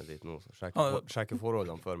ferien ned dit nå, så sjekker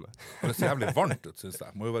forholdene for meg. Det ser jævlig varmt ut, synes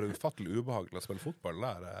jeg. Det må jo være ufattelig ubehagelig å spille fotball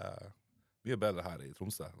der. Mye bedre her i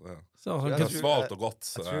Tromsø. Det er svalt og godt.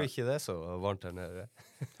 Jeg tror ikke det er så varmt her nede.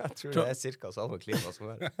 Jeg tror det er cirka samme klima som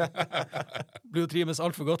her. Blir jo trives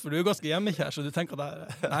alt for godt, for du er ganske hjemmekjær, så du tenker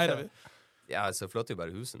at det er vi. Ja, så flytter jo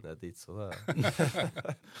bare huset ned dit, så det...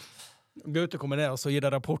 Gaute kommer ned og så gir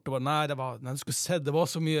deg rapport og bare, du skulle sett, det var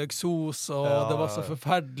så mye eksos, og det var så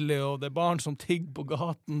forferdelig, og det er barn som tigger på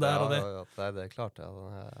gaten der og det. Ja, det er klart, ja.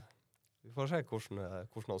 Vi får se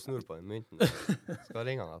hvordan han snur på den mynten. Skal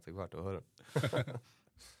ringe han etter hvert og høre.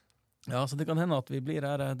 Ja, så det kan hende at vi blir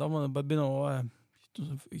her. Da må vi begynne å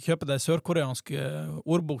kjøpe det sørkoreanske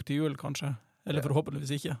ordbok til jul, kanskje. Eller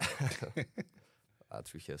forhåpentligvis ikke. Jeg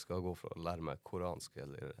tror ikke jeg skal gå for å lære meg koransk,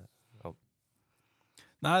 eller... Ja.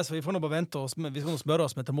 Nei, så vi får nå bare vente oss. Vi skal nå spørre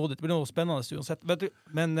oss med tålmodig. Det blir noe spennende uansett. Vet du,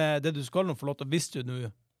 men det du skal nå få lov til, hvis du nå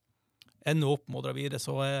ender opp med å dra videre,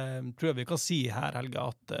 så tror jeg vi kan si her, Helge,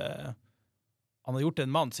 at han har gjort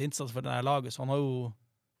en manns innsats for denne laget, så han har jo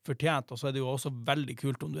fortjent, og så er det jo også veldig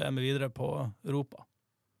kult om du er med videre på Europa.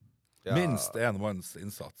 Ja. Minst en manns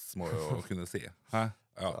innsats, må jeg jo kunne si. Hæ?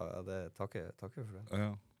 Ja, takker for det.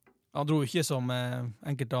 Ja. Han dro ikke som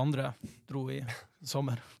enkelte andre dro i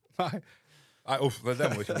sommer. Nei, det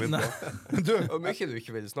må vi ikke begynne på. Det er mye du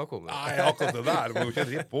ikke vil snakke om. Nei, akkurat det der må vi ikke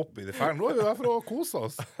rippe opp i det ferdig. Nå er vi her for å kose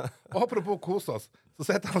oss. Og apropos kose oss, så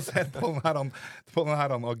sitter han og ser på den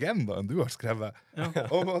her agendaen du har skrevet. Ja.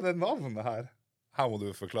 Og det navnet her må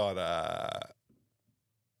du forklare.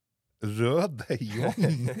 Røde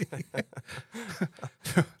Jonny.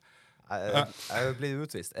 Jeg er blitt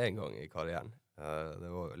utvist en gang i karrieren. Det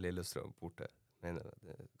var Lillestrøm borte. Jeg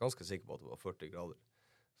er ganske sikker på at det var 40 grader.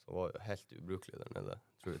 Så var jo helt ubrukelig der nede.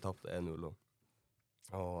 Jeg tror vi tappte 1-0.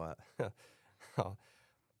 Og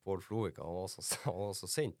Bård Flovik, han var så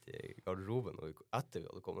sint i garderoben etter vi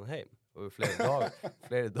hadde kommet hjem. Det var jo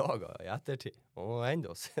flere dager i ettertid. Han var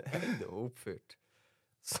enda oppfyrt.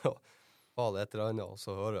 Så var det et eller annet, og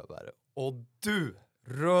så hører jeg bare, «Og du,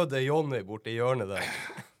 Røde Jonny, borte i hjørnet der!»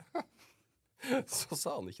 Så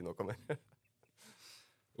sa han ikke noe mer.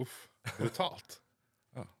 Uff, brutalt.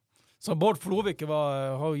 Så Bård Flovik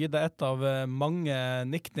har jo gitt deg et av mange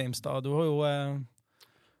nicknames da. Du har jo...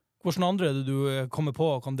 hvordan andre er det du kommer på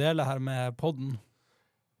og kan dele her med podden?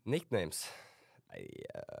 Nicknames? Nei,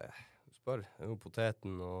 spør. Det er jo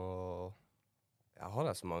poteten og... Jeg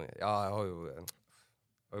har så mange. Ja, jeg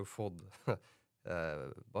har jo fått...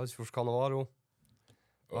 Balsfjords Cannavaro.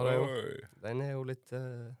 Den er jo litt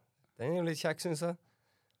kjekk, synes jeg.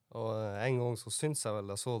 Og en gang så synes jeg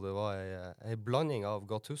vel jeg så det var en blanding av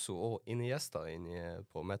Gattuso og Iniesta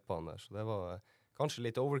på midtbanen der, så det var kanskje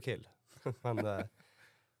litt overkill. Men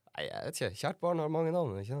nei, jeg vet ikke, kjært barn har mange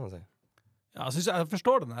navn, ikke det? Ja, jeg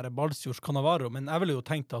forstår den her Balsfjords Cannavaro, men jeg ville jo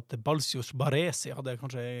tenkt at Balsfjords Baresi hadde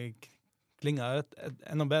kanskje klinget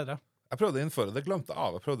enda bedre. Jeg prøvde å innføre, det glemte jeg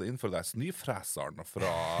av, jeg prøvde å innføre det snøfreseren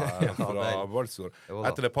fra Balsfjord,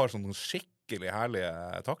 etter et par sånne skikkelig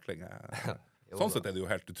herlige taklinger. Sånn sett er det jo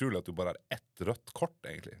helt utrolig at du bare har ett rødt kort,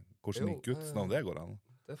 egentlig. Hvordan i Guds navn det går an?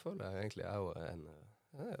 Det føler jeg egentlig er jo en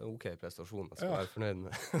ok prestasjon. Jeg skal være fornøyd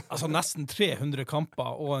med. Altså nesten 300 kamper,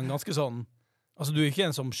 og en ganske sånn... Altså du er ikke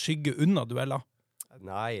en som skygger unna dueller?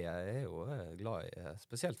 Nei, jeg er jo glad i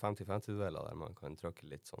spesielt 50-50-dueller, der man kan trykke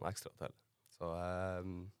litt sånn ekstra til. Så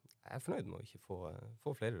jeg er fornøyd med å ikke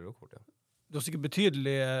få flere rødkort, ja. Du har sikkert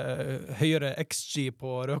betydelig høyere XG på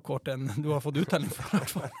rødkort enn du har fått uttelling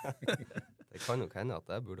for. Det kan jo hende at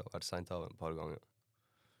jeg burde ha vært sendt av en par ganger.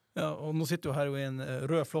 Ja, og nå sitter jo her i en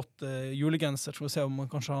rød, flott julegenser. Så vi ser om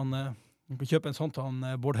kanskje han kan kjøpe en sånn til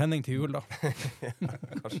han Bård Henning til jul, da.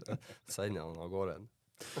 Kanskje sende han av gårde.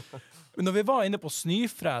 Men når vi var inne på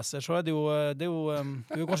snøfreser, så er det jo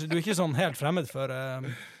kanskje, du er ikke sånn helt fremmed for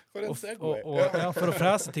For en segway. Ja, for å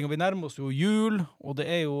frese ting, og vi nærmer oss jo jul, og det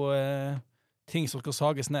er jo ting som skal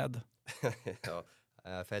sages ned. Ja,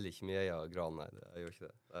 jeg feller ikke mye av gran, nei, jeg gjør ikke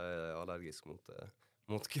det. Jeg er allergisk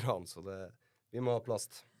mot gran, så vi må ha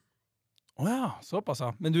plast. Åja, såpass ja.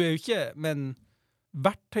 Men du er jo ikke, men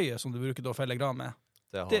verktøyet som du bruker til å felle gran med,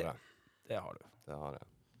 Det har jeg. det har du. Det har jeg.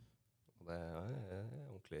 Og det er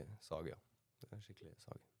ordentlig sag, ja. Det er skikkelig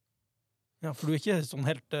sag. Ja, for du er ikke sånn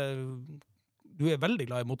helt, du er veldig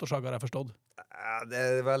glad i motorsager, har jeg forstått. Det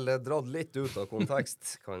er vel dratt litt ut av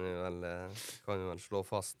kontekst, kan jeg vel slå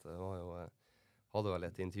fast. Det var jo, hadde vel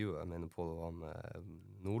et intervju, jeg mener på det var med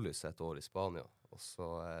Nordlys et år i Spania, og så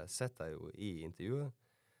sitter jeg jo i intervjuet,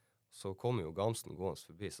 så kommer jo Gamsten gående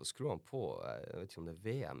forbi, så skrur han på, jeg vet ikke om det er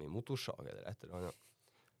VM i motorsag eller et eller annet,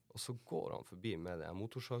 og så går han forbi med den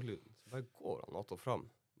motorsaglyden, så bare går han att og fram,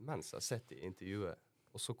 mens jeg sitter i intervjuet,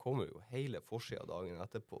 og så kommer jo hele forsiden dagen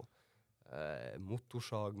etterpå,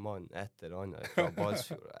 motorsagmann et eller annet fra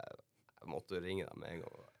Balsfjord. Jeg måtte ringe dem en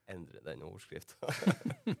gang og endre den overskriften.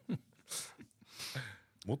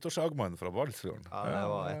 Motorsagmann fra Balsfjorden. Ja, det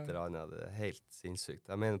var et eller annet, det er helt sinnssykt.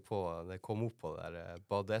 Jeg mener på, det kom opp på der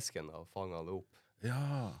badesken og fanget det opp.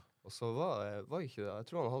 Ja. Og så var ikke det, jeg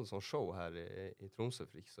tror han hadde sånn show her i Tromsø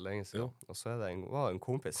for ikke så lenge siden. Jo. Og så var en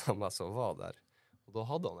kompis av meg som var der. Og da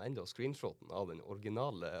hadde han enda screenshoten av den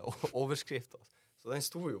originale overskriften. Så den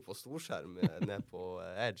sto jo på storskjerm ned på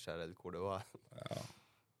Edge her, eller hvor det var. Ja.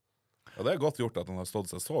 Og det er godt gjort at han har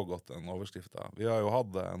stått seg så godt, den overskriften. Vi har jo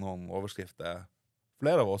hatt noen overskrifter,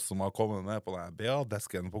 flere av oss som har kommet med på den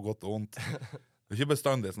BA-desken på godt og ondt. Det er ikke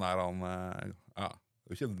bestandig sånn her, ja,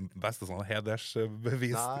 det er ikke den beste sånn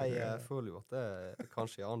hedersbevis. Nei, jeg føler jo at det er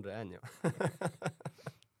kanskje i andre enden, ja.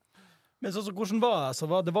 Men sånn som hvordan var det? Så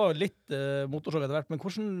det var litt motorsag etter hvert, men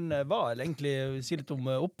hvordan var det egentlig, si litt om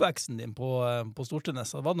oppveksten din på Stortinget,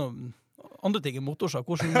 så var det noen andre ting i motorsag,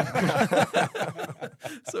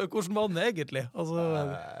 så hvordan var den egentlig? Altså,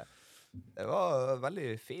 det var veldig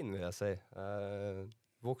fin, vil jeg si.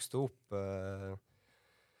 Vokste opp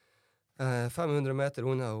 500 meter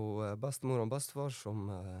unna bestemor og bestefar som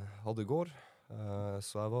hadde gård,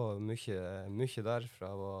 så jeg var mye der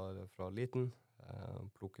fra liten.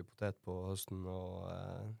 Plukke potet på høsten og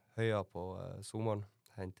høya på sommeren,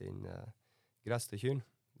 hente inn gress til kyrne.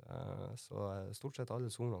 Så stort sett alle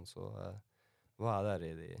somrene så var jeg der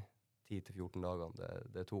i de 10-14 dagene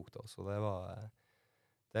det tok da. Så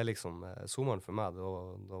det er liksom sommeren for meg,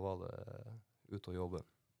 da var det ut og jobbe.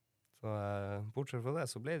 Så bortsett fra det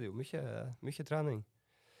så ble det jo mye trening.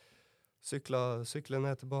 Sykle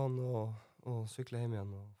ned til banen og sykle hjem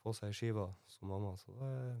igjen og få seg skiva som mamma. Så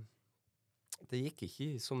det gikk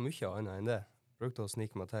ikke så mye annet enn det. Brukte å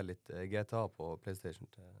snike meg til litt GTA på PlayStation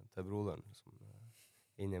til broderen, som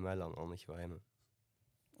innimellom han ikke var hjemme.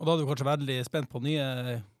 Og da er du kanskje veldig spent på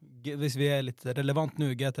nye, hvis vi er litt relevant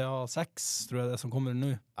nå, GTA 6, tror jeg det som kommer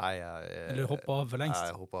nå. Nei, eller hoppet av for lengst.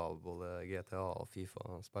 Jeg hoppet av både GTA og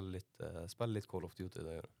FIFA. Spiller litt Call of Duty,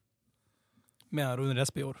 det gjør jeg. Med Rune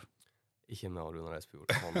Espejord. Ikke med Runar Espejord.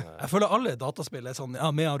 Jeg føler alle dataspill er sånn, ja,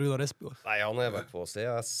 med Runar Espejord. Nei, han er vel på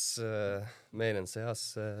CS, mer enn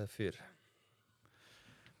CS-fyr.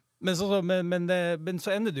 Men så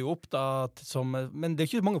ender det jo opp da, men det er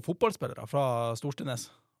ikke mange fotballspillere fra Storstines.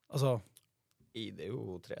 Altså. Det er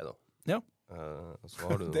jo 3 da. Ja. Så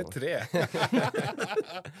har du Det er 3.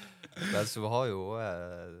 Men så har jo,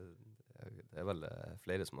 det er vel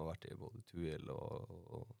flere som har vært i både TIL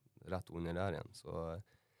og rett under der igjen, så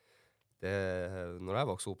når jeg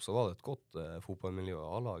vokste opp, så var det et godt fotballmiljø.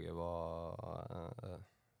 A-laget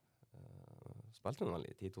spilte vel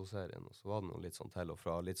i Tito-serien, og så var det noe litt sånn til og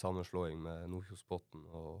fra, litt sammenslåing med Nordkjosbotten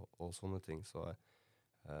og sånne ting. Så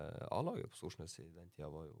A-laget på Storsnes i den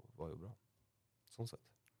tida var jo bra, sånn sett.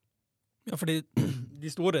 Ja, fordi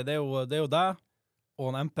de store, det er jo deg,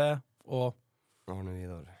 og en MP, og Arne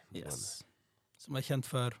Vidar. Yes, som er kjent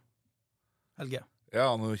for Helge. Ja,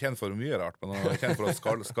 han er kjent for mye rart, men han er kjent for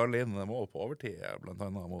å skalle inn mål på overtid, blant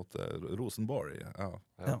annet mot Rosenborg.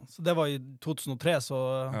 Ja, så det var i 2003, så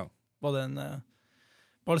var det en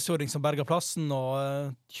ballskjøring som berget plassen,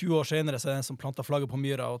 og 20 år senere så er det en som planter flagget på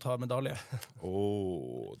myra og tar medalje.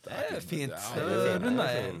 Det er fint. Det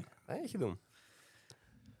er ikke dum.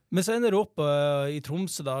 Men så ender du opp i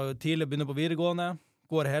Tromsø da, tidlig begynner på videregående,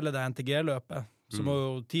 går hele det NTG-løpet, som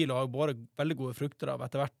jo TIL har bare veldig gode frukter av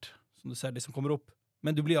etter hvert, som du ser de som kommer opp.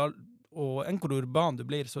 Men du blir, og enn hvor urban du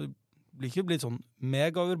blir, så du blir ikke blitt sånn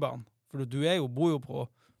mega-urban. For du bor jo på,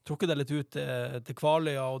 trukket deg litt ut til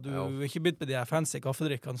Kvaløya, og du er ikke begynt med de her fancy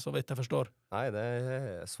kaffedrikkene, så vidt jeg forstår. Nei, det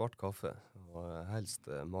er svart kaffe, og helst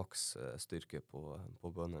maks styrke på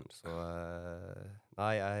bønnen. Så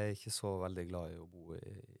nei, jeg er ikke så veldig glad i å bo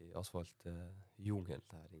i asfaltjungel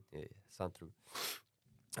her inne i sentrum.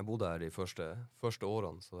 Jeg bodde her de første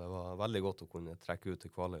årene, så det var veldig godt å kunne trekke ut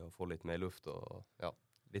til Kvaløy og få litt mer luft og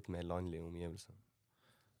litt mer landlige omgivelser.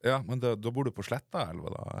 Ja, men da bor du på Sletta-elva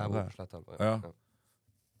da? Jeg bor på Sletta-elva, ja.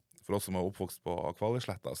 For oss som er oppvokst på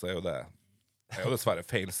Kvaløy-sletta, så er jo det dessverre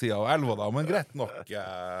feil side av elva da, men greit nok.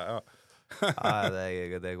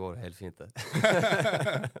 Nei, det går helt fint det.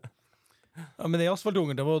 Ja, men i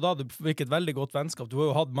asfaltjungelen, det var jo da du fikk et veldig godt vennskap. Du har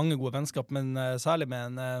jo hatt mange gode vennskap, men særlig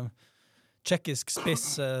med en tjekkisk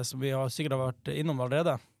spiss som vi sikkert har vært innom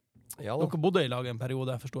allerede. Ja, dere bodde i lag en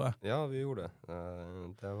periode, forstår jeg. Ja, vi gjorde det.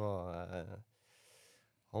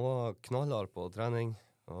 Han var knallhard på trening.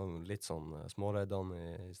 Han var litt sånn småreddende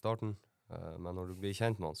i starten. Men når du blir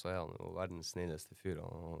kjent med han, så er han jo verdens snilleste fyr.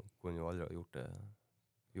 Han kunne jo aldri ha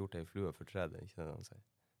gjort det i flue for tredet, ikke det han sier.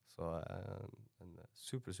 Så en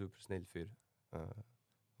super snill fyr.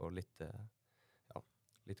 Og litt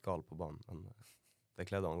gal på banen, men det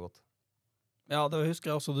kledde han godt. Ja, det husker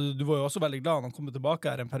jeg også. Du var jo også veldig glad når han kom tilbake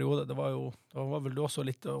her en periode. Da var vel du også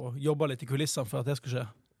litt og jobbet litt i kulissene for at det skulle skje.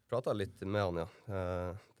 Pratet litt med han, ja.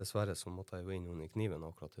 Dessverre så måtte jeg jo inn under kniven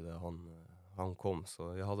akkurat til det han kom. Så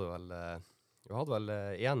vi hadde vel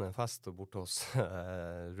ene fest borte hos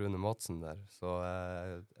Rune Madsen der. Så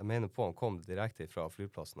jeg mener på han kom direkte fra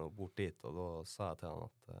flyplassen og bort dit, og da sa jeg til han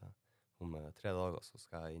at om 3 dager så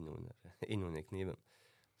skal jeg inn under kniven.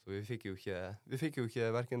 Så vi fikk jo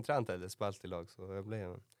ikke hverken trent eller spilt i lag, så det ble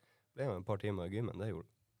jo en par timer i gymmen, det gjorde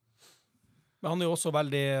det. Men han er jo også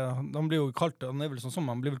veldig, han blir jo kalt, han er vel sånn som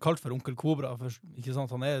han blir vel kalt for onkel Kobra, for, ikke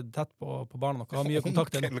sant, han er tett på barna og har mye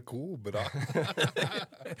kontakt. Onkel Kobra?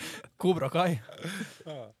 Kobra Kai.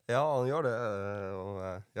 Ja, han gjør det, og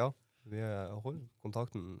vi holder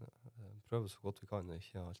kontakten, prøver så godt vi kan, det er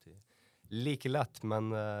ikke alltid like lett, men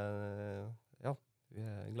vi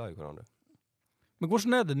er glad i hverandre. Men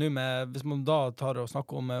hvordan er det nå med, hvis man da tar og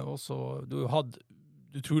snakker om også, du har jo hatt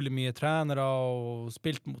utrolig mye trenere og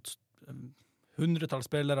spilt mot 100-talls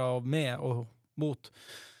spillere med og mot.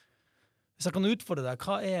 Hvis jeg kan utfordre deg,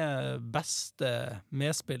 hva er beste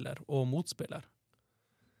medspiller og motspiller?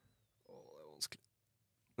 Det er vanskelig.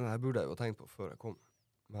 Det burde jeg jo tenkt på før jeg kom.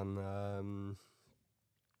 Men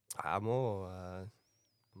jeg må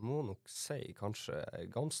nok si kanskje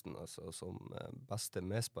Gamsten, altså, som beste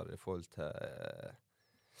medspiller i forhold til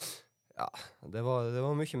det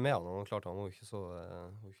var mye med han. Han klart han var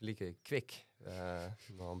ikke like kvikk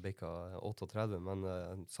når han bikka 38, men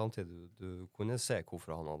samtidig du kunne se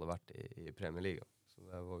hvorfor han hadde vært i Premier League. Så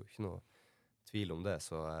det var jo ikke noe tvil om det.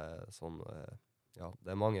 Så det har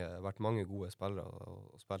vært mange gode spillere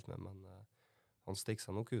å spille med, men han stikker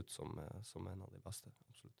seg nok ut som en av de beste,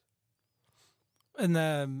 absolutt.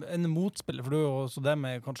 En motspiller, for du er jo også det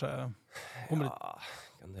med kanskje...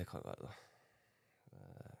 det kan være da.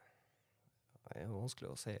 Det er vanskelig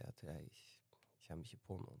å si at jeg kommer ikke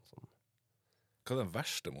på noen sånn. Hva er den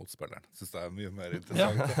verste motspilleren? Synes det er mye mer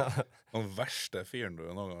interessant. Den verste fyren du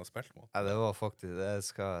noen gang har spilt mot? Det var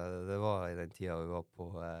faktisk, det var i den tiden vi var på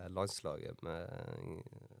landslaget med,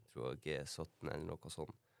 jeg tror G17 eller noe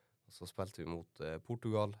sånt. Og så spilte vi mot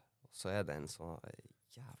Portugal, og så er det en sånn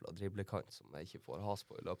jævla driblekant som jeg ikke får has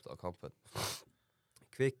på i løpet av kampen.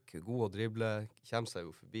 Kvikk, god å drible, kommer seg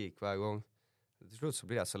jo forbi hver gang. Til slutt så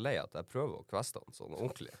blir jeg så lei at jeg prøver å kveste han sånn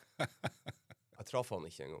ordentlig. Jeg traff han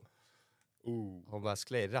ikke en gang. Han bare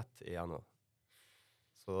sklei rett igjennom.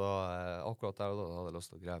 Så da, akkurat der og da hadde jeg lyst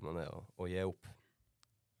til å greve meg ned og gi opp.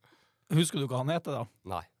 Husker du hva han heter da?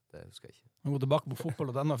 Nei, det husker jeg ikke. Han går tilbake på fotball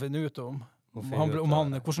og denne finner ut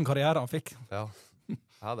hvordan karriere han fikk. Ja,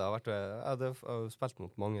 det har vært, jeg har spilt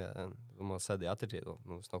mot mange som har sett i ettertid,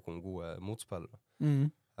 når vi snakker om gode motspillere.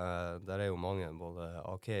 Der er jo mange, både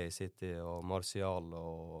AK City og Martial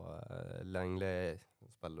og Langley,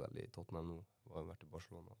 spiller vel i Tottenham nå, har vært i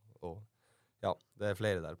Barcelona. Og det er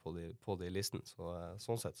flere der på de listen, så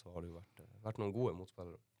sånn sett så har det jo vært noen gode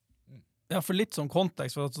motspillere. Ja, for litt sånn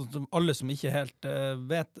kontekst, for alle som ikke helt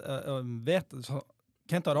vet så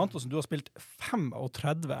Kent Antonsen, du har spilt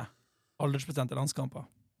 35 aldersbestemte landskamper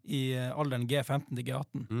i alderen G15 til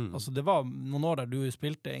G18. Altså det var noen år der du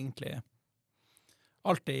spilte egentlig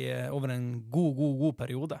alltid over en god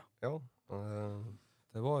periode. Ja,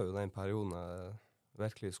 det var jo den perioden jeg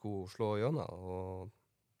virkelig skulle slå gjennom, og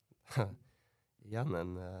igjen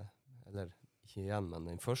eller ikke igjen, men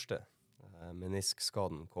den første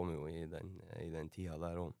meniskskaden kom jo i den tida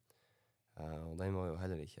der også. Og den var jo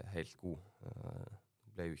heller ikke helt god. Det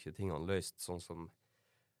ble jo ikke tingene løst sånn som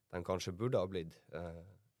den kanskje burde ha blitt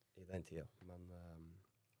i den tida. Men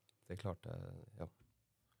det er klart,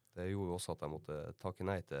 det gjorde jo også at jeg måtte takke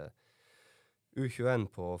nei til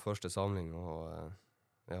U21 på første samling, og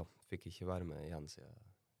fikk ikke være med igjen, så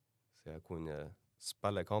jeg kunne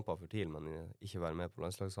spille kamper for TIL, men ikke være med på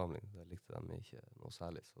landslagssamling. Det likte de ikke noe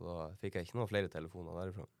særlig, så da fikk jeg ikke noen flere telefoner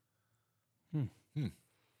derifra.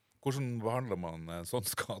 Hvordan behandler man en sånn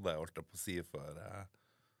skade, holdt jeg på å si, for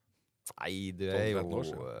Nei, det er jo...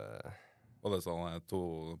 Var det sånn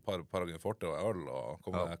par ganger forte og øl, og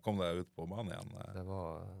kom det ut på banen igjen? Det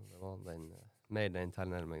var mer den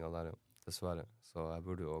tilnærmingen der, dessverre. Så jeg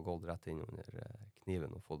burde jo ha gått rett inn under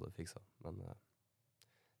kniven og fått det fikset. Men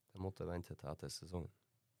jeg måtte vente til etter sesongen.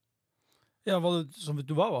 Ja, som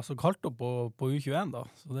du var så kaldt opp på U21 da,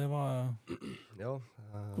 så det var... Ja.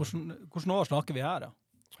 Hvordan år snakker vi her, da?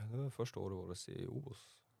 Det var første året vårt i Obos.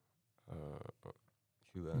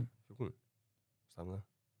 2014. Stemmer det?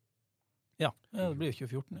 Ja, det blir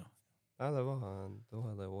 2014, ja. Nei, det var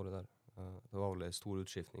det året der. Det var vel en stor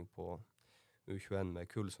utskiftning på U21 med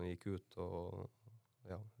kull som gikk ut, og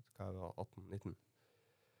ja, hva jeg var, 18-19.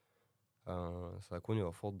 Så jeg kunne jo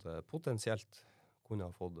ha fått, potensielt,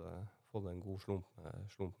 fått en god slump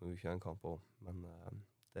med U21-kamp også, men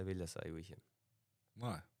det ville seg jo ikke.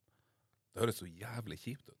 Nei. Det høres så jævlig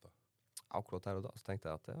kjipt ut da. Akkurat der og da så tenkte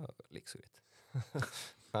jeg at det var like så greit.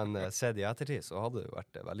 Men sett i ettertid så hadde det jo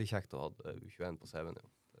vært veldig kjekt å ha U21 på CV-en.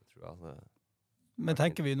 Det tror jeg Men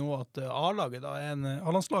tenker vi nå at A-laget da,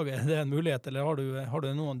 A-landslaget, det en mulighet, eller har du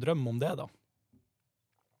noen drøm om det da?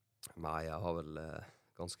 Nei, jeg har vel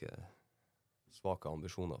ganske svake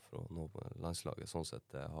ambisjoner for å nå landslaget. Sånn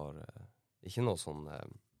sett jeg har ikke noe sånn,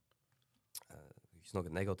 ikke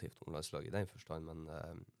noe negativt om landslaget i den forstand,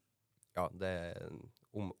 men ja,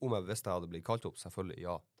 om jeg visste jeg hadde blitt kalt opp, selvfølgelig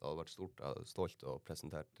ja, det hadde vært stort, jeg hadde stolt og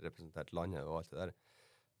representert landet og alt det der,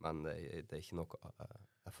 men det er ikke noe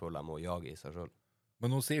jeg føler jeg må jage i seg selv.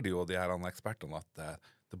 Men nå sier de jo, de her ekspertene, at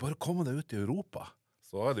det bare kommer deg ut i Europa,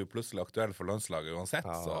 så er det jo plutselig aktuelt for landslaget uansett,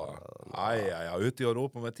 så ut i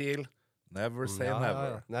Europa med TIL, never say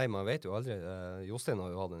never. Ja. Nei, man vet jo aldri. Jostein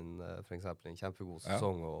har jo hatt for eksempel en kjempegod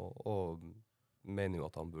sesong, og mener jo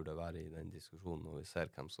at han burde være i den diskusjonen når vi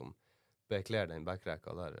ser hvem som bekler den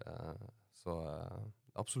backrekka der, så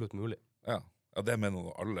absolutt mulig. Ja, det mener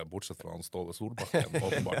jo alle, bortsett fra han Ståle Solbakken,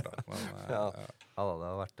 åpenbart. Men, ja, det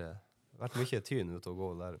har vært mye tyn ut å gå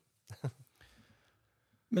der.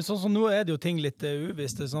 Men sånn som nå er det jo ting litt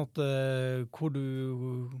uvisst, det er sånn at hvor du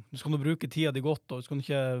skal bruke tida di godt, og du skal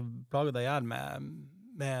ikke plage deg her med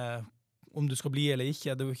om du skal bli eller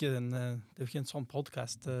ikke. Det er jo ikke en sånn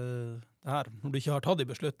podcast det her. Når du ikke har tatt i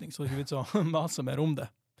beslutning, så er det ikke vits å mase mer om det.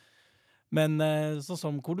 Men sånn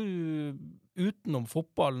som, hvor du utenom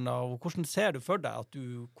fotballen, og hvordan ser du for deg at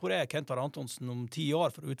hvor er Kent Antonsen om 10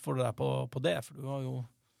 år for å utfordre deg på det? For du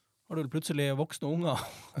har du plutselig voksne unger.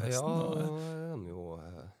 Ja,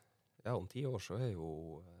 om 10 år så er jo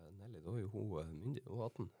Nelly, da er jo hun myndig, hun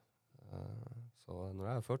 18. Så når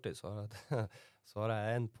jeg er 40, så har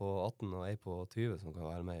jeg en på 18 og en på 20 som kan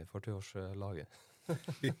være med i 40-årslaget.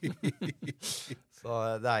 Så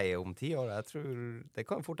det er om 10 år. Jeg tror det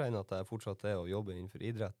kan fort hende at jeg fortsatt er å jobbe innenfor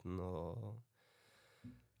idretten og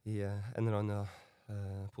i en eller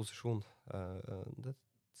annen posisjon. Det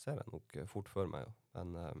ser jeg nok fort for meg,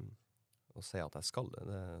 men å si at jeg skal det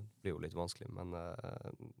blir jo litt vanskelig, men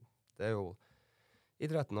det er jo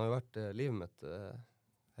idretten har jo vært livet mitt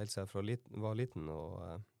helt siden jeg var liten, og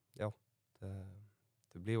ja,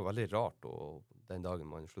 det blir jo veldig rart og den dagen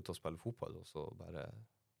man slutter å spille fotball og så bare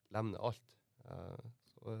lemne alt.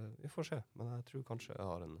 Så vi får se, men jeg tror kanskje jeg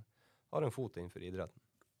har en fot innenfor idretten.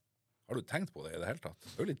 Har du tenkt på det i det hele tatt?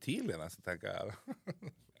 Det er jo litt tidlig nesten, tenker jeg.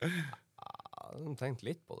 Jeg har tenkt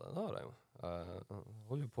litt på det, det har jeg jo. Jeg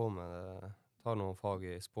holder på med tar noen fag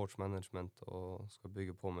i sportsmanagement og skal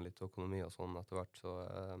bygge på med litt økonomi og sånn etter hvert, så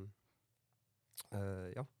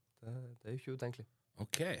ja, det er jo ikke utenkelig.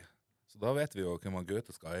 Ok, så da vet vi jo hvem man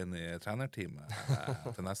Gaute skal ha inn i trenerteamet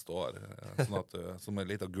til neste år, sånn at som en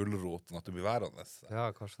liten gullrot, sånn at du blir værende. Ja,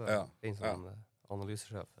 kanskje det. En sånn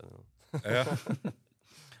analysesjef eller noe. Ja,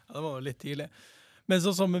 det var jo litt tidlig. Men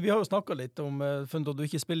sånn som, vi har jo snakket litt om, funnet at du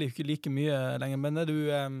ikke spiller ikke like mye lenger, men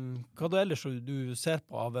hva du ellers du ser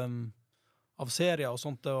på av serier og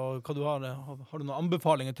sånt, og hva du har du noen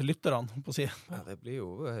anbefalinger til lytterne, på å si? Ja, det blir jo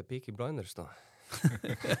Peaky Blinders da.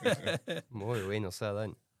 Må jo inn og se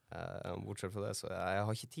den. Bortsett fra det, så jeg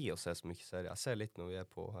har ikke tid å se så mye serier. Jeg ser litt når vi er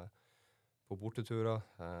på borteturer,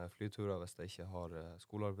 flyturer, hvis jeg ikke har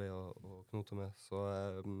skolearbeid å knote med. Så,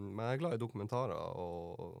 men jeg er glad i dokumentarer,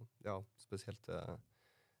 og ja, spesielt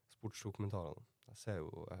sportsdokumentarer. Jeg ser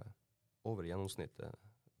jo over gjennomsnittet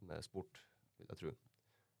med sport, vil jeg tro.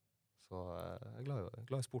 Så jeg er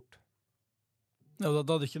glad i sport. Ja, og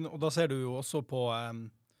da ser du jo også på,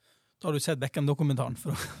 da har du sett Beckham-dokumentaren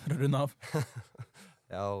for å runde av.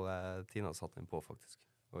 Ja, og Tina satt den på faktisk,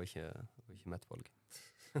 og ikke mitt valg.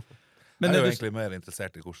 Men jeg jo egentlig mer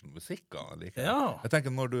interessert i hvordan musikk han liker. Ja. Jeg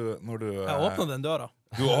tenker når du Jeg åpner den døra.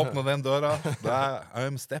 Du åpner den døra,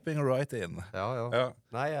 I'm stepping right in. Ja.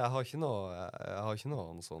 Nei, jeg har ikke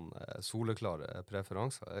noen sånn soleklare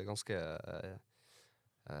preferanser. Jeg er ganske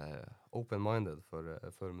open-minded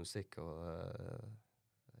for musikk, og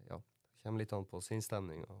ja, kommer litt an på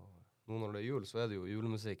sinnsstemning. Og nå når det er jul, så er det jo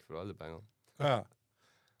julemusikk for alle pengene. Ja.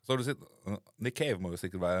 Så har du Nick Cave må jo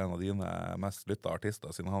sikkert være en av dine mest lyttede artister,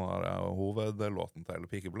 siden han har hovedlåten til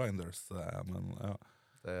Peaky Blinders, men ja.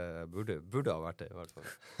 Det burde ha vært det, i hvert fall.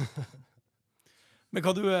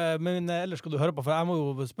 Men ellers skal du høre på, for jeg må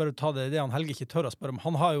jo spørre, ta det han Helge ikke tør å spørre om.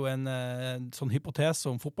 Han har jo en sånn hypotese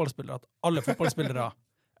om fotballspillere, at alle fotballspillere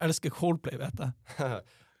elsker Coldplay, vet jeg.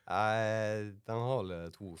 De har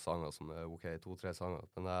 2 sanger som er ok, 2-3 sanger,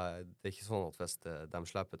 men det er ikke sånn at hvis de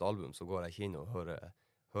slipper et album, så går jeg ikke inn og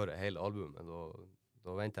hører hele albumet.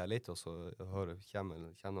 Da venter jeg litt, og så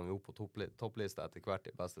kjenner de opp på topplista etter hvert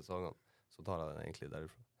de beste sangene. Så tar jeg det egentlig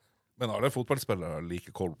derifra. Men alle fotballspillere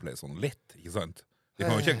liker Coldplay sånn litt, ikke sant? De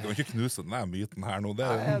kan jo ikke knuse den myten her nå. Det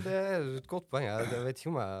er et godt poeng. Jeg vet ikke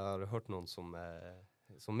om jeg har hørt noen som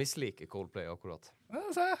misliker Coldplay akkurat. Ja.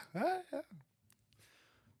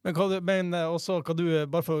 Men også, hva du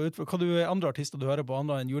andre artister du hører på,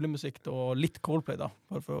 andre enn julemusikk og litt Coldplay da?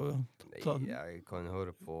 Jeg kan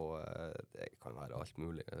høre på, det kan være alt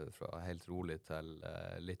mulig, fra helt rolig til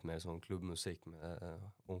litt mer sånn klubbmusikk med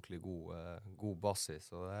ordentlig god bass i,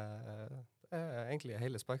 så det er egentlig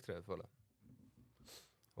hele spektret, føler jeg.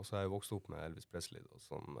 Og så har jeg vokst opp med Elvis Presley da,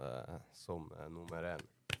 som nummer 1,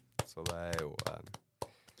 så det er jo, jeg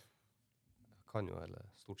kan jo hele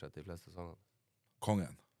stort sett de fleste sangene.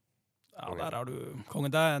 Kongen. Ja, der har du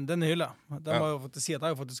kongen. Den er hylla. Det må jeg jo faktisk si at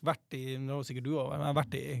jeg har faktisk vært i, det var sikkert du også, men jeg har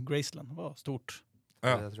vært i Graceland. Det var stort.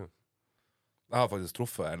 Ja. Det tror jeg. Jeg har faktisk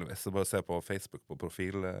truffet Elvis. Jeg bare ser på Facebook på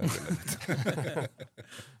profilbildet.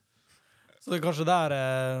 Så det er kanskje der,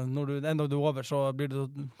 når du enda du er over, så blir det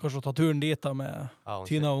kanskje å ta turen dit da med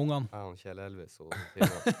Tina og ungene. Ja, Kjell Elvis og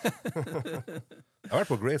Tina. Jeg har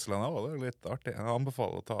vært på Graceland også, det er litt artig. Jeg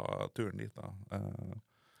anbefaler å ta turen dit da.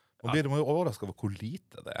 Man blir jo overrasket over hvor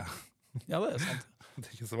lite det er. Ja, det er sant. Det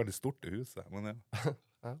er ikke så veldig stort i huset, men ja.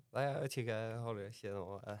 Nei, jeg vet ikke, jeg har ikke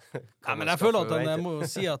noe... Nei, men jeg føler at jeg må jo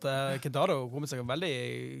si at Kentaro kommer seg veldig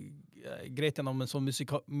greit gjennom en sånn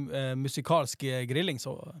musikalsk grilling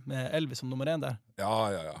så, med Elvis som nummer 1 der.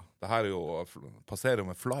 Ja. Det her er jo passerer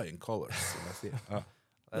med flying colors, som jeg sier. Ja.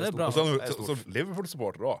 Det er bra. Så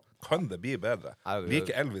Liverpool-supporter også, kan det bli bedre?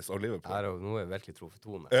 Like Elvis og Liverpool. Nå er jeg virkelig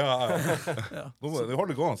trofetone. Ja. Nå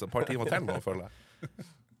holder det gående et par timer til nå, føler jeg.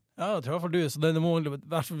 Ja, jeg tror i hvert fall du, så det må,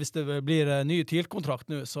 hvis det blir ny TIL-kontrakt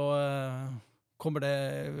nå, så kommer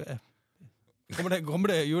det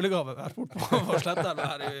julegave hvert bort på Slettelv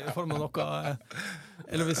her i form av noe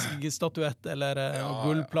Elvis-statuett eller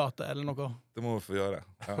gullplate eller noe. Det må vi få gjøre.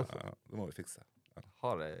 Ja, det må vi fikse. Jeg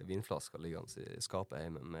har vinflasker liggende i skapet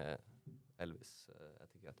hjemme med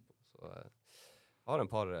Elvis-etikett på, så jeg har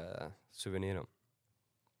en par souvenirer.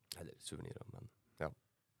 Eller souvenirer, men ja.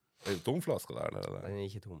 Er det tomflasker der, eller? Den er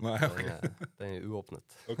ikke tom. Nei, okay. Den er uåpnet.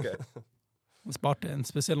 Ok. Spart en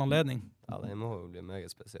spesiell anledning. Ja, den må jo bli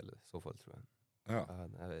meget spesiell i så fall, tror jeg. Ja.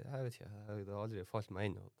 Jeg vet ikke, det har aldri falt meg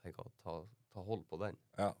inn å tenke å ta hold på den.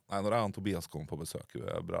 Ja, nei, når jeg og Tobias kommer på besøk,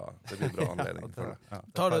 det blir bra anledning for det. Ja.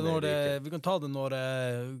 Vi kan ta det når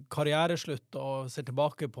karriereslutt og ser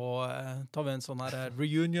tilbake på, tar vi en sånn her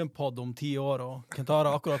reunion-pod om 10 år, og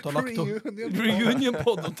Kentara akkurat har lagt opp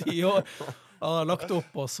reunion-pod om 10 år. Han har lagt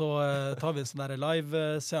opp, og så tar vi en sånn der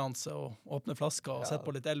live-seanse og åpner flasker og setter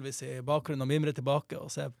på litt Elvis i bakgrunnen og mimrer tilbake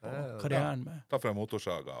og ser på karrieren med. Ta fra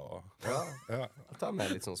motorsaga og... Ja. Ta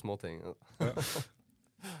med litt sånn småting. Ja.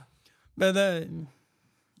 Men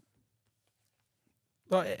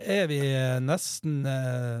da er vi nesten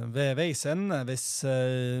ved veis ende.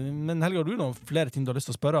 Men Helge, har du noen flere ting du har lyst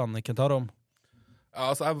til å spørre han Kentara om?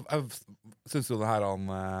 Ja, altså, jeg synes jo det her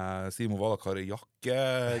Simo Valakari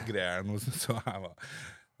jakkegreier, nå synes jeg var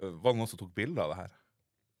det noen som tok bilder av det her?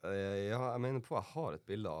 Ja, jeg mener på jeg har et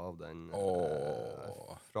bilde av den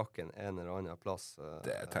frakken en eller annen plass.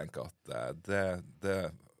 Det jeg tenker at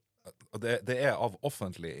det er av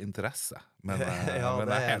offentlig interesse, men, ja, men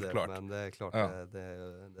det er helt klart. Men det er klart,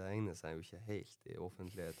 det egner seg jo ikke helt i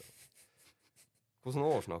offentligheten. Hvordan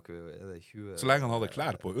år snakker vi? Er det 20? Så lenge han hadde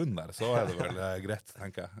klær på under, så er det vel greit,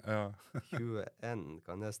 tenker jeg. Ja. 21,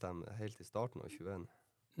 kan det stemme helt i starten av 21?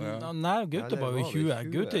 Ja. Nei, Gaute var jo i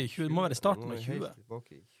 20. Gaute i 20, det må være i starten av 20. Helt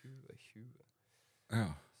tilbake i 2020.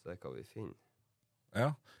 Ja. Så det kan vi finne.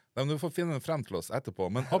 Ja, men du får finne den frem til oss etterpå.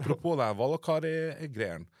 Men apropos det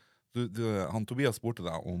Valakari-greien. Han Tobias spurte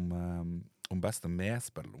deg om beste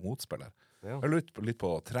medspill og motspiller. Ja. Jeg lurer litt på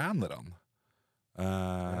trenerne.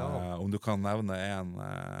 Om du kan nevne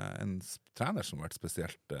en trener som har vært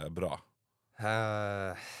spesielt bra.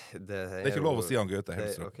 Det er ikke lov å si han Gaute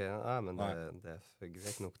Helstrup. Ok, men det er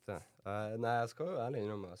greit nok det. Nei, jeg skal jo ærlig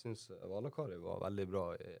innrømme, jeg synes Valakari var veldig bra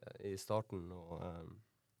i starten,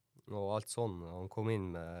 og alt sånn. Han kom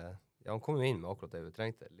inn med akkurat det vi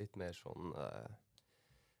trengte. Litt mer sånn,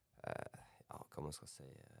 hva man skal si,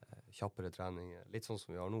 kjappere trening. Litt sånn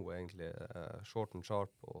som vi har nå, egentlig. Short and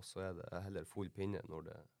sharp, og så er det heller full pinne når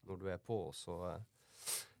du er på. Så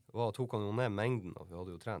tok han jo ned mengden, og vi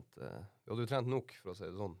hadde jo trent nok, for å si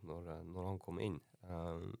det sånn, når han kom inn.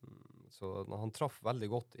 Så han traff veldig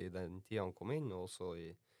godt i den tiden han kom inn, og også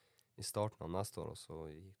i starten av neste år, og så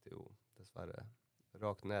gikk det jo dessverre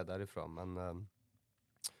rakt ned derifra. Men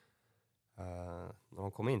når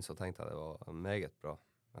han kom inn, så tenkte jeg det var meget bra.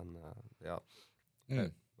 Men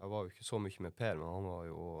jeg var jo ikke så mye med Per, men han var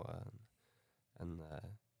jo en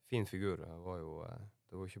fin figur. Det var jo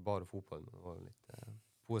ikke bare fotball, men det var jo litt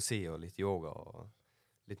poesi og litt yoga og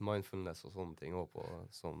litt mindfulness og sånne ting også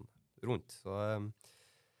sånn rundt. Så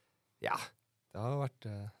det har vært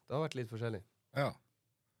litt forskjellig. Ja.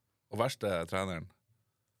 Og verste treneren?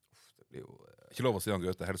 Det blir jo ikke lov å si han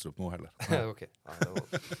Gaute Helstrup nå heller. Ok.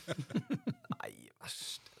 Nei,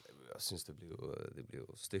 verste. Jeg synes det blir jo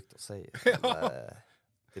stygt å si.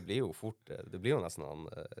 Det blir jo fort, det blir jo nesten han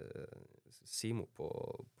Simo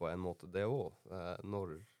på en måte det også,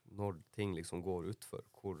 når ting liksom går utfor,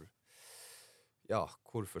 hvor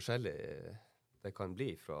forskjellig det kan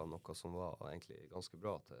bli fra noe som var egentlig ganske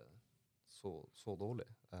bra til så dårlig.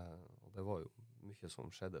 Og det var jo mye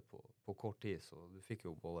som skjedde på kort tid, så du fikk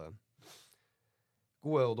jo både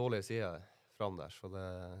gode og dårlige sider fram der, så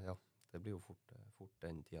det blir jo fort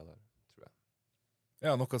den tida der.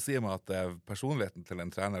 Ja, noe sier meg at personligheten til en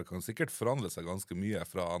trener kan sikkert forandre seg ganske mye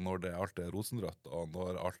fra når alt er rosenrødt, og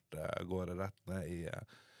når alt går rett ned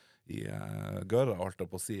i gørra, alt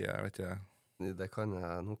på å si, jeg vet ikke. Det kan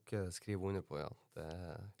jeg nok skrive under på, ja. Det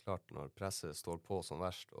er klart, når presset står på som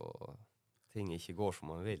verst, og ting ikke går som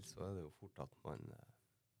man vil, så er det jo fort at man,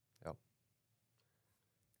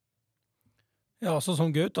 Ja, sånn som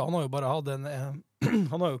Gaute, han har jo bare hatt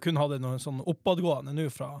han har jo kun hatt en sånn oppadgående nå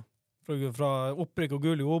fra opprykk og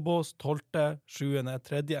gull i Obos, 12., 7.,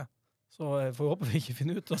 3. Så jeg får håpe vi ikke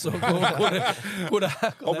finner ut altså, hvor det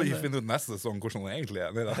kan håper vi ikke finner ut neste sesong hvordan det egentlig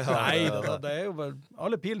er. Nei, det er jo bare,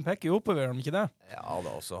 alle pilen peker jo oppover, om ikke det? Ja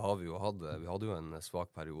da, og så har vi hadde jo en svak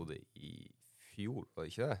periode i fjor, var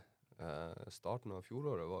det ikke det? Starten av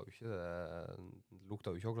fjoråret var jo ikke det,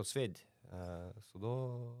 lukta jo ikke akkurat svidd. Så da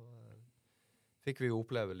fikk vi jo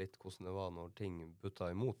oppleve litt hvordan det var når ting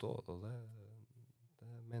butta imot også, og det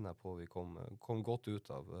mener jeg på vi kom godt ut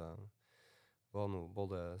av. Var nå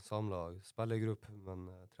både samlet spillergruppe, men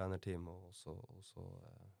trenerteam, og så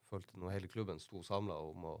følte nå hele klubben sto samlet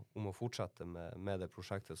om å fortsette med det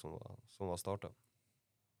prosjektet som var startet.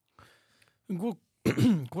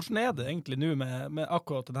 Hvordan er det egentlig nå med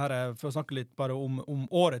akkurat den her, for å snakke litt bare om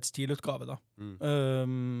årets TIL-utgave da?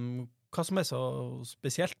 Hva som er så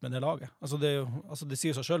spesielt med det laget? Altså det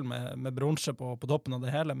sier seg selv med bronse på toppen av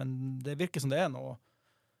det hele, men det virker som det er noe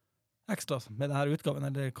ekstra med denne utgaven,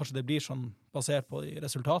 eller kanskje det blir sånn basert på de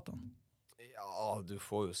resultatene? Ja, du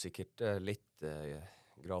får jo sikkert litt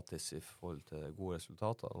gratis i forhold til gode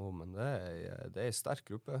resultater, men det er en sterk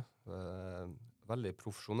gruppe, veldig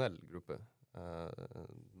profesjonell gruppe.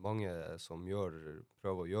 Mange som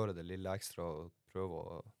prøver å gjøre det lille ekstra, og prøver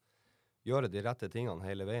å gjøre de rette tingene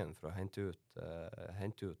hele veien for å hente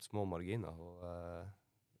ut små marginer, og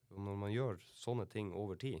når man gjør sånne ting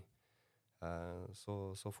over tid,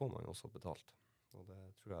 så får man også betalt. Og det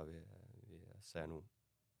tror jeg vi ser nå.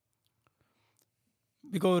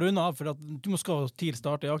 Vi går rundt av, for at du må skal TIL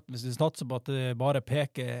starte i jakten hvis vi satser på at det bare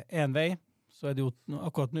peker en vei. Så er det jo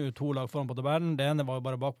akkurat nå 2 lag foran på tabellen. Det ene var jo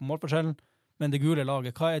bare bak på målforskjellen. Men det gule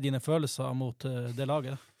laget, hva er dine følelser mot det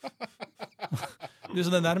laget? Du så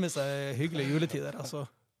det nærmer seg hyggelig juletider, altså.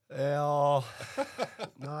 Ja,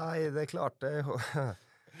 nei, det er klart, det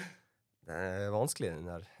er vanskelig den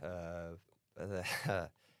der.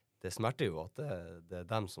 Det smerter jo at det er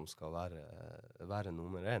dem som skal være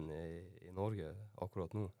nummer 1 i Norge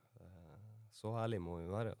akkurat nå. Så ærlig må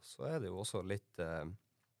vi være. Så er det jo også litt,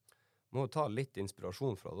 må ta litt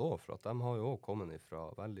inspirasjon fra det også, for at de har jo også kommet fra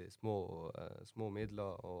veldig små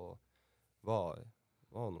midler, og var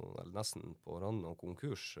nesten på randen av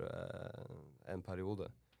konkurs en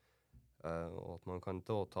periode. Og at man kan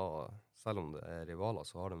da ta, selv om det er rivaler,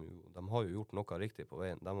 så har de har jo gjort noe riktig på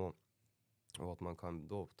veien. Og at man kan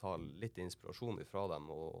da ta litt inspirasjon ifra dem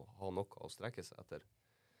og ha noe å strekke seg etter.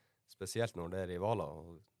 Spesielt når det er rivaler,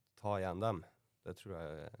 og ta igjen dem. Det tror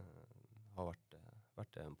jeg har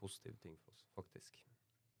vært en positiv ting for oss, faktisk.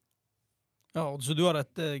 Ja, så du har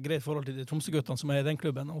et greit forhold til de Tromsø-guttene som er i den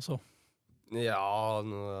klubben også? Ja,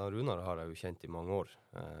 Runar har jeg jo kjent i mange år,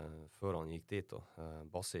 før han gikk dit.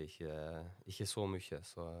 Basse ikke så mye,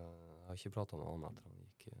 så jeg har ikke pratet med han etter han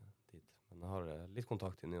gikk dit. Men jeg har litt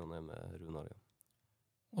kontakt i ny og ned med Runar, ja.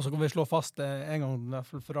 Og så kan vi slå fast en gang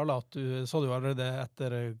for alle at du sa jo allerede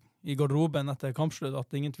i garderoben etter kampslutt at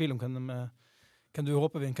det er ingen tvil om hvem du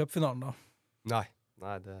håper vinner cupfinalen da? Nei,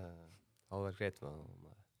 det hadde vært greit med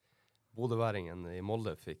om Bodøværingen i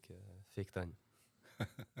Molde fikk den.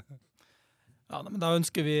 Ja, men da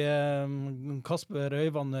ønsker vi Kasper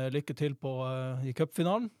Øyvand lykke til i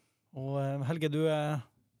cupfinalen. Og Helge, du er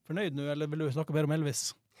fornøyd nå, eller vil du snakke mer om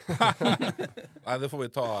Elvis? Nei, det får vi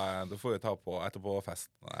ta etterpå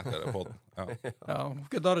festen etter podden. Ja,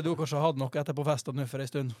 da har du kanskje hatt noe etterpå festen nå for en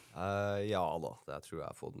stund? Ja da, det tror jeg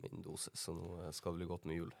har fått min dose, så nå skal det bli godt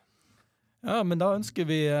med jul. Ja, men da ønsker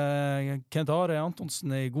vi Kent Are Antonsen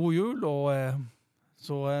en god jul, og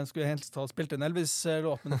så skulle jeg helst ha spilt en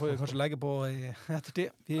Elvis-låt, men det får vi kanskje legge på i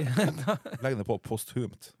ettertid. Legge det på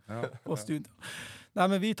posthumt. Ja. Posthumt. Nei,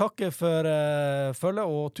 men vi takker for følget,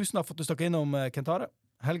 og tusen takk for at du stakk innom, Kent Are.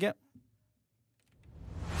 Helge?